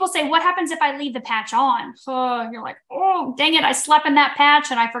lot of people say, what happens if I leave the patch on? You're like, oh, dang it, I slept in that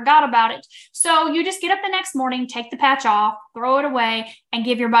patch and I forgot about it. So you just get up the next morning, take the patch off, throw it away, and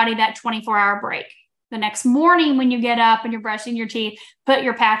give your body that 24-hour break. The next morning, when you get up and you're brushing your teeth, put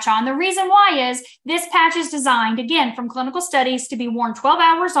your patch on. The reason why is this patch is designed, again, from clinical studies, to be worn 12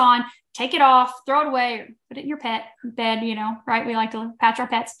 hours on, take it off, throw it away, or put it in your pet bed, right? We like to patch our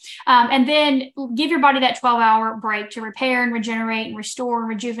pets. And then give your body that 12-hour break to repair and regenerate and restore and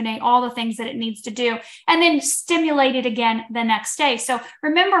rejuvenate all the things that it needs to do, and then stimulate it again the next day. So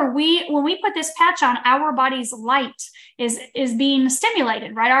remember, when we put this patch on, our body's light is being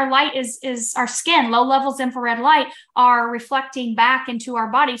stimulated, right? Our light is our skin. Low levels of infrared light are reflecting back into our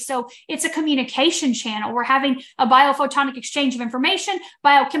body. So it's a communication channel. We're having a biophotonic exchange of information.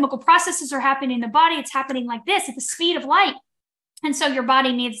 Biochemical processes are happening in the body. It's happening like this at the speed of light. And so your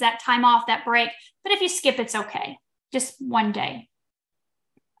body needs that time off, that break. But if you skip, it's okay. Just 1 day.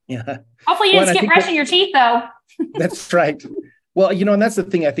 Yeah. Hopefully you didn't skip brushing your teeth, though. That's right. Well, and that's the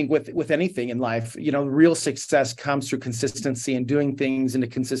thing, I think, with anything in life, real success comes through consistency and doing things in a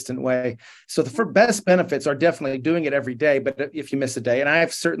consistent way. So the best benefits are definitely doing it every day. But if you miss a day, and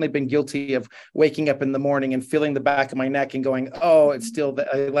I've certainly been guilty of waking up in the morning and feeling the back of my neck and going, oh, it's still,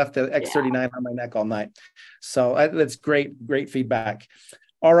 I left the X39 on my neck all night. So that's great feedback.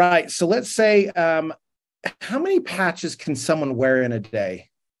 All right. So let's say, how many patches can someone wear in a day?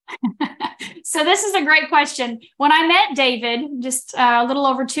 So this is a great question. When I met David just a little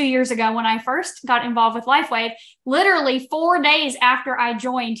over 2 years ago, when I first got involved with Lifewave, literally 4 days after I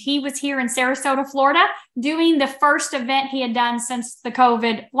joined, he was here in Sarasota, Florida, doing the first event he had done since the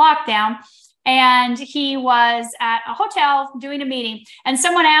COVID lockdown. And he was at a hotel doing a meeting, and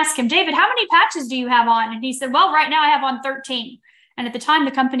someone asked him, David, how many patches do you have on? And he said, well, right now I have on 13. And at the time,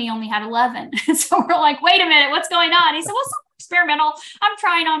 the company only had 11. So we're like, wait a minute, what's going on? He said, well, experimental. I'm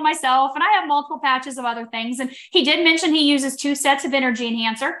trying on myself, and I have multiple patches of other things. And he did mention he uses 2 sets of energy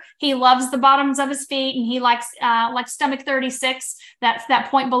enhancer. He loves the bottoms of his feet, and he likes like stomach 36. That's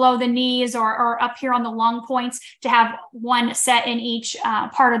that point below the knees or up here on the lung points, to have 1 set in each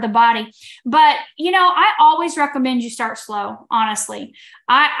part of the body. But, I always recommend you start slow, honestly.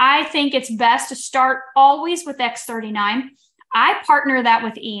 I think it's best to start always with X39. I partner that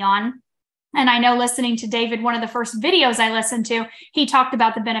with Eon. And I know listening to David, one of the first videos I listened to, he talked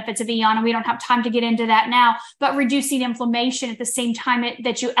about the benefits of Eon, and we don't have time to get into that now, but reducing inflammation at the same time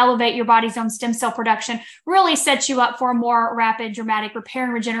that you elevate your body's own stem cell production really sets you up for a more rapid, dramatic repair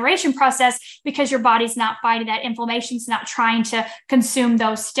and regeneration process, because your body's not fighting that inflammation. It's not trying to consume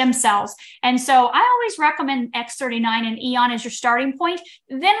those stem cells. And so I always recommend X39 and Eon as your starting point.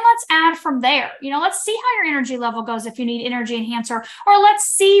 Then let's add from there. Let's see how your energy level goes if you need energy enhancer, or let's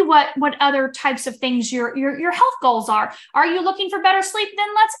see what other types of things your health goals are. Are you looking for better sleep? Then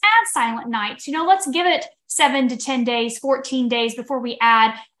let's add silent nights. Let's give it 7 to 10 days, 14 days before we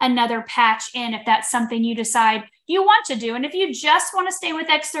add another patch in, if that's something you decide you want to do. And if you just want to stay with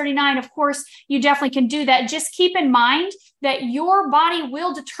X39, of course, you definitely can do that. Just keep in mind that your body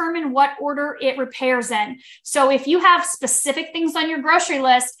will determine what order it repairs in. So if you have specific things on your grocery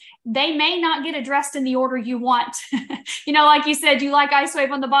list, they may not get addressed in the order you want. Like you said, you like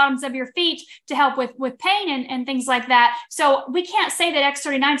Icewave on the bottoms of your feet to help with pain and things like that. So we can't say that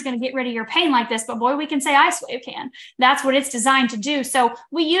X39 is going to get rid of your pain like this, but boy, we can say Icewave can. That's what it's designed to do. So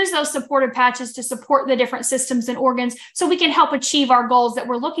we use those supportive patches to support the different systems and organs so we can help achieve our goals that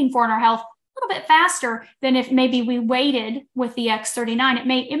we're looking for in our health a little bit faster than if maybe we waited with the X39.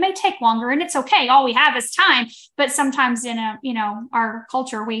 It may take longer, and it's okay. All we have is time. But sometimes in our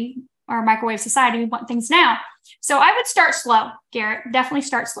culture, our microwave society, we want things now. So I would start slow, Garrett. Definitely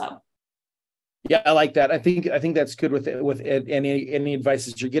start slow. Yeah, I like that. I think that's good with any advice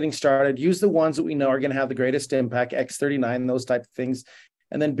as you're getting started. Use the ones that we know are going to have the greatest impact, X39, those type of things,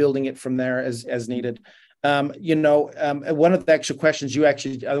 and then building it from there as needed. One of the actual questions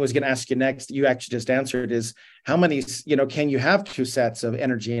I was going to ask you next, you actually just answered, is how many, can you have 2 sets of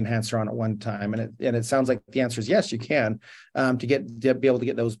energy enhancer on at one time? And it sounds like the answer is yes, you can, to be able to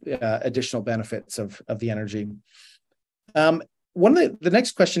get those additional benefits of the energy. One of the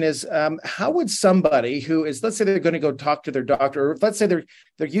next question is, how would somebody who is, let's say they're going to go talk to their doctor, or let's say they're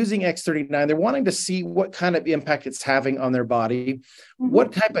using X39, they're wanting to see what kind of impact it's having on their body. Mm-hmm.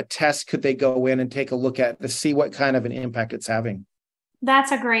 What type of test could they go in and take a look at to see what kind of an impact it's having?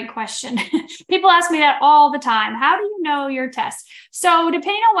 That's a great question. People ask me that all the time. How do you know your test? So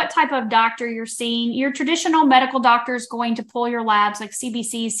depending on what type of doctor you're seeing, your traditional medical doctor is going to pull your labs like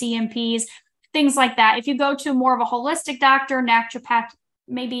CBCs, CMPs, things like that. If you go to more of a holistic doctor, naturopath,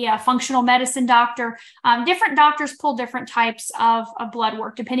 maybe a functional medicine doctor, different doctors pull different types of blood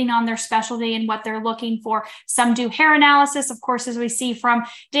work depending on their specialty and what they're looking for. Some do hair analysis, of course, as we see from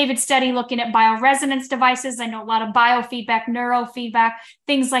David's study, looking at bioresonance devices. I know a lot of biofeedback, neurofeedback,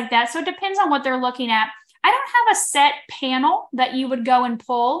 things like that. So it depends on what they're looking at. I don't have a set panel that you would go and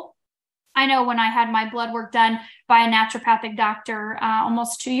pull. I know when I had my blood work done by a naturopathic doctor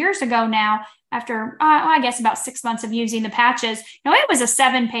almost 2 years ago now, after, I guess, about 6 months of using the patches, it was a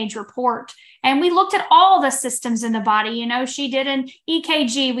 7-page report. And we looked at all the systems in the body. She did an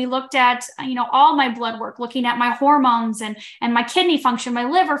EKG. We looked at, all my blood work, looking at my hormones and my kidney function, my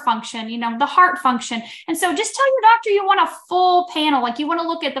liver function, the heart function. And so just tell your doctor you want a full panel. Like, you want to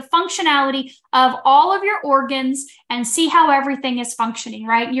look at the functionality of all of your organs and see how everything is functioning,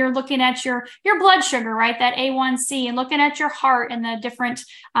 right? You're looking at your blood sugar, right? That A1C, and looking at your heart and the different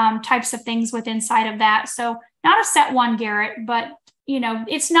types of things with inside of that. So not a set one, Garrett, but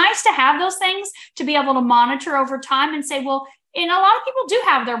it's nice to have those things to be able to monitor over time and say, well, and a lot of people do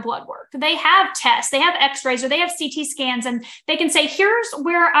have their blood work. They have tests, they have x-rays, or they have CT scans, and they can say, here's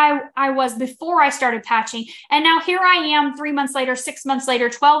where I was before I started patching. And now here I am 3 months later, 6 months later,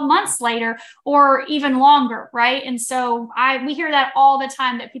 12 months later, or even longer, right? And so we hear that all the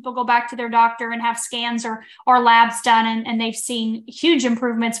time, that people go back to their doctor and have scans or labs done, and they've seen huge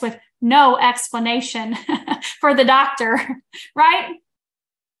improvements with no explanation for the doctor, right?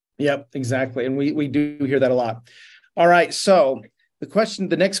 Yep, exactly. And we do hear that a lot. All right. So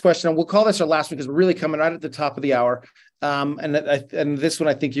the next question, and we'll call this our last one because we're really coming right at the top of the hour. And this one,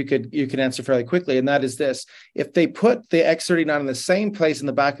 I think you can answer fairly quickly. And that is this: if they put the X39 in the same place in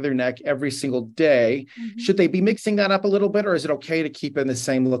the back of their neck every single day, mm-hmm. should they be mixing that up a little bit, or is it okay to keep it in the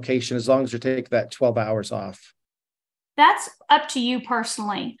same location as long as you take that 12 hours off? That's up to you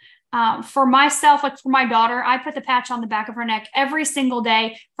personally. For myself, like for my daughter, I put the patch on the back of her neck every single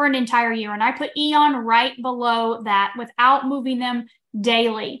day for an entire year. And I put Eon right below that without moving them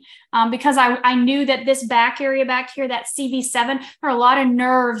daily, because I knew that this back area back here, that CV7, there are a lot of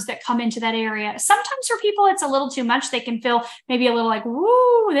nerves that come into that area. Sometimes for people, it's a little too much. They can feel maybe a little like,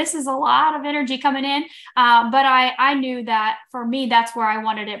 woo, this is a lot of energy coming in. But I knew that for me, that's where I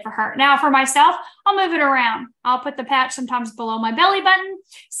wanted it for her. Now for myself, I'll move it around. I'll put the patch sometimes below my belly button.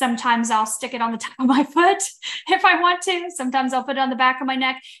 Sometimes I'll stick it on the top of my foot if I want to. Sometimes I'll put it on the back of my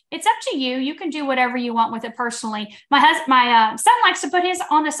neck. It's up to you. You can do whatever you want with it personally. My son likes to put his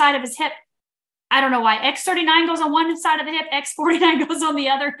on the side of his hip. I don't know why. X39 goes on one side of the hip. X49 goes on the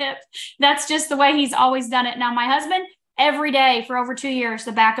other hip. That's just the way he's always done it. Now, my husband, every day for over 2 years,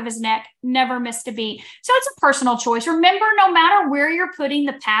 the back of his neck, never missed a beat. So it's a personal choice. Remember, no matter where you're putting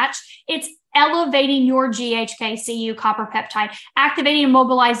the patch, it's elevating your GHK-Cu copper peptide, activating and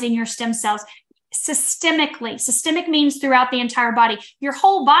mobilizing your stem cells systemically. Systemic means throughout the entire body. Your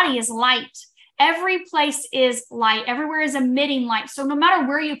whole body is light. Every place is light. Everywhere is emitting light. So no matter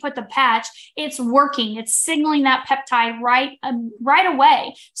where you put the patch, it's working. It's signaling that peptide right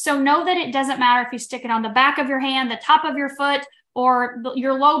away. So know that it doesn't matter if you stick it on the back of your hand, the top of your foot, or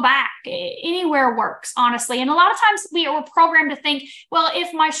your low back. Anywhere works, honestly. And a lot of times we are programmed to think, well,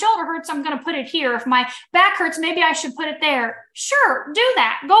 if my shoulder hurts, I'm going to put it here. If my back hurts, maybe I should put it there. Sure, do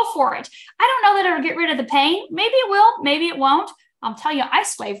that. Go for it. I don't know that it'll get rid of the pain. Maybe it will. Maybe it won't. I'll tell you,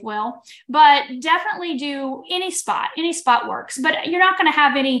 Lifewave will, but definitely do any spot. Any spot works, but you're not going to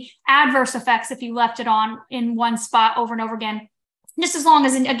have any adverse effects if you left it on in one spot over and over again, just as long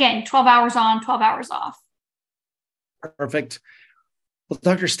as, again, 12 hours on, 12 hours off. Perfect. Well,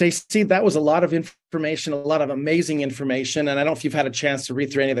 Dr. Staci, that was a lot of information, a lot of amazing information. And I don't know if you've had a chance to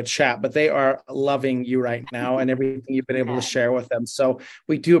read through any of the chat, but they are loving you right now and everything you've been able to share with them. So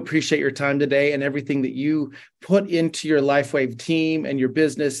we do appreciate your time today and everything that you put into your Lifewave team and your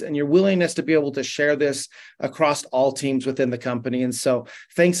business and your willingness to be able to share this across all teams within the company. And so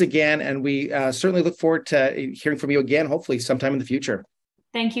thanks again. And we certainly look forward to hearing from you again, hopefully sometime in the future.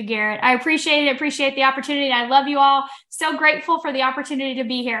 Thank you, Garrett. I appreciate it. Appreciate the opportunity. I love you all. So grateful for the opportunity to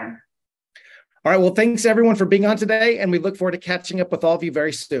be here. All right. Well, thanks everyone for being on today. And we look forward to catching up with all of you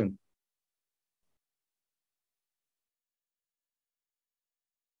very soon.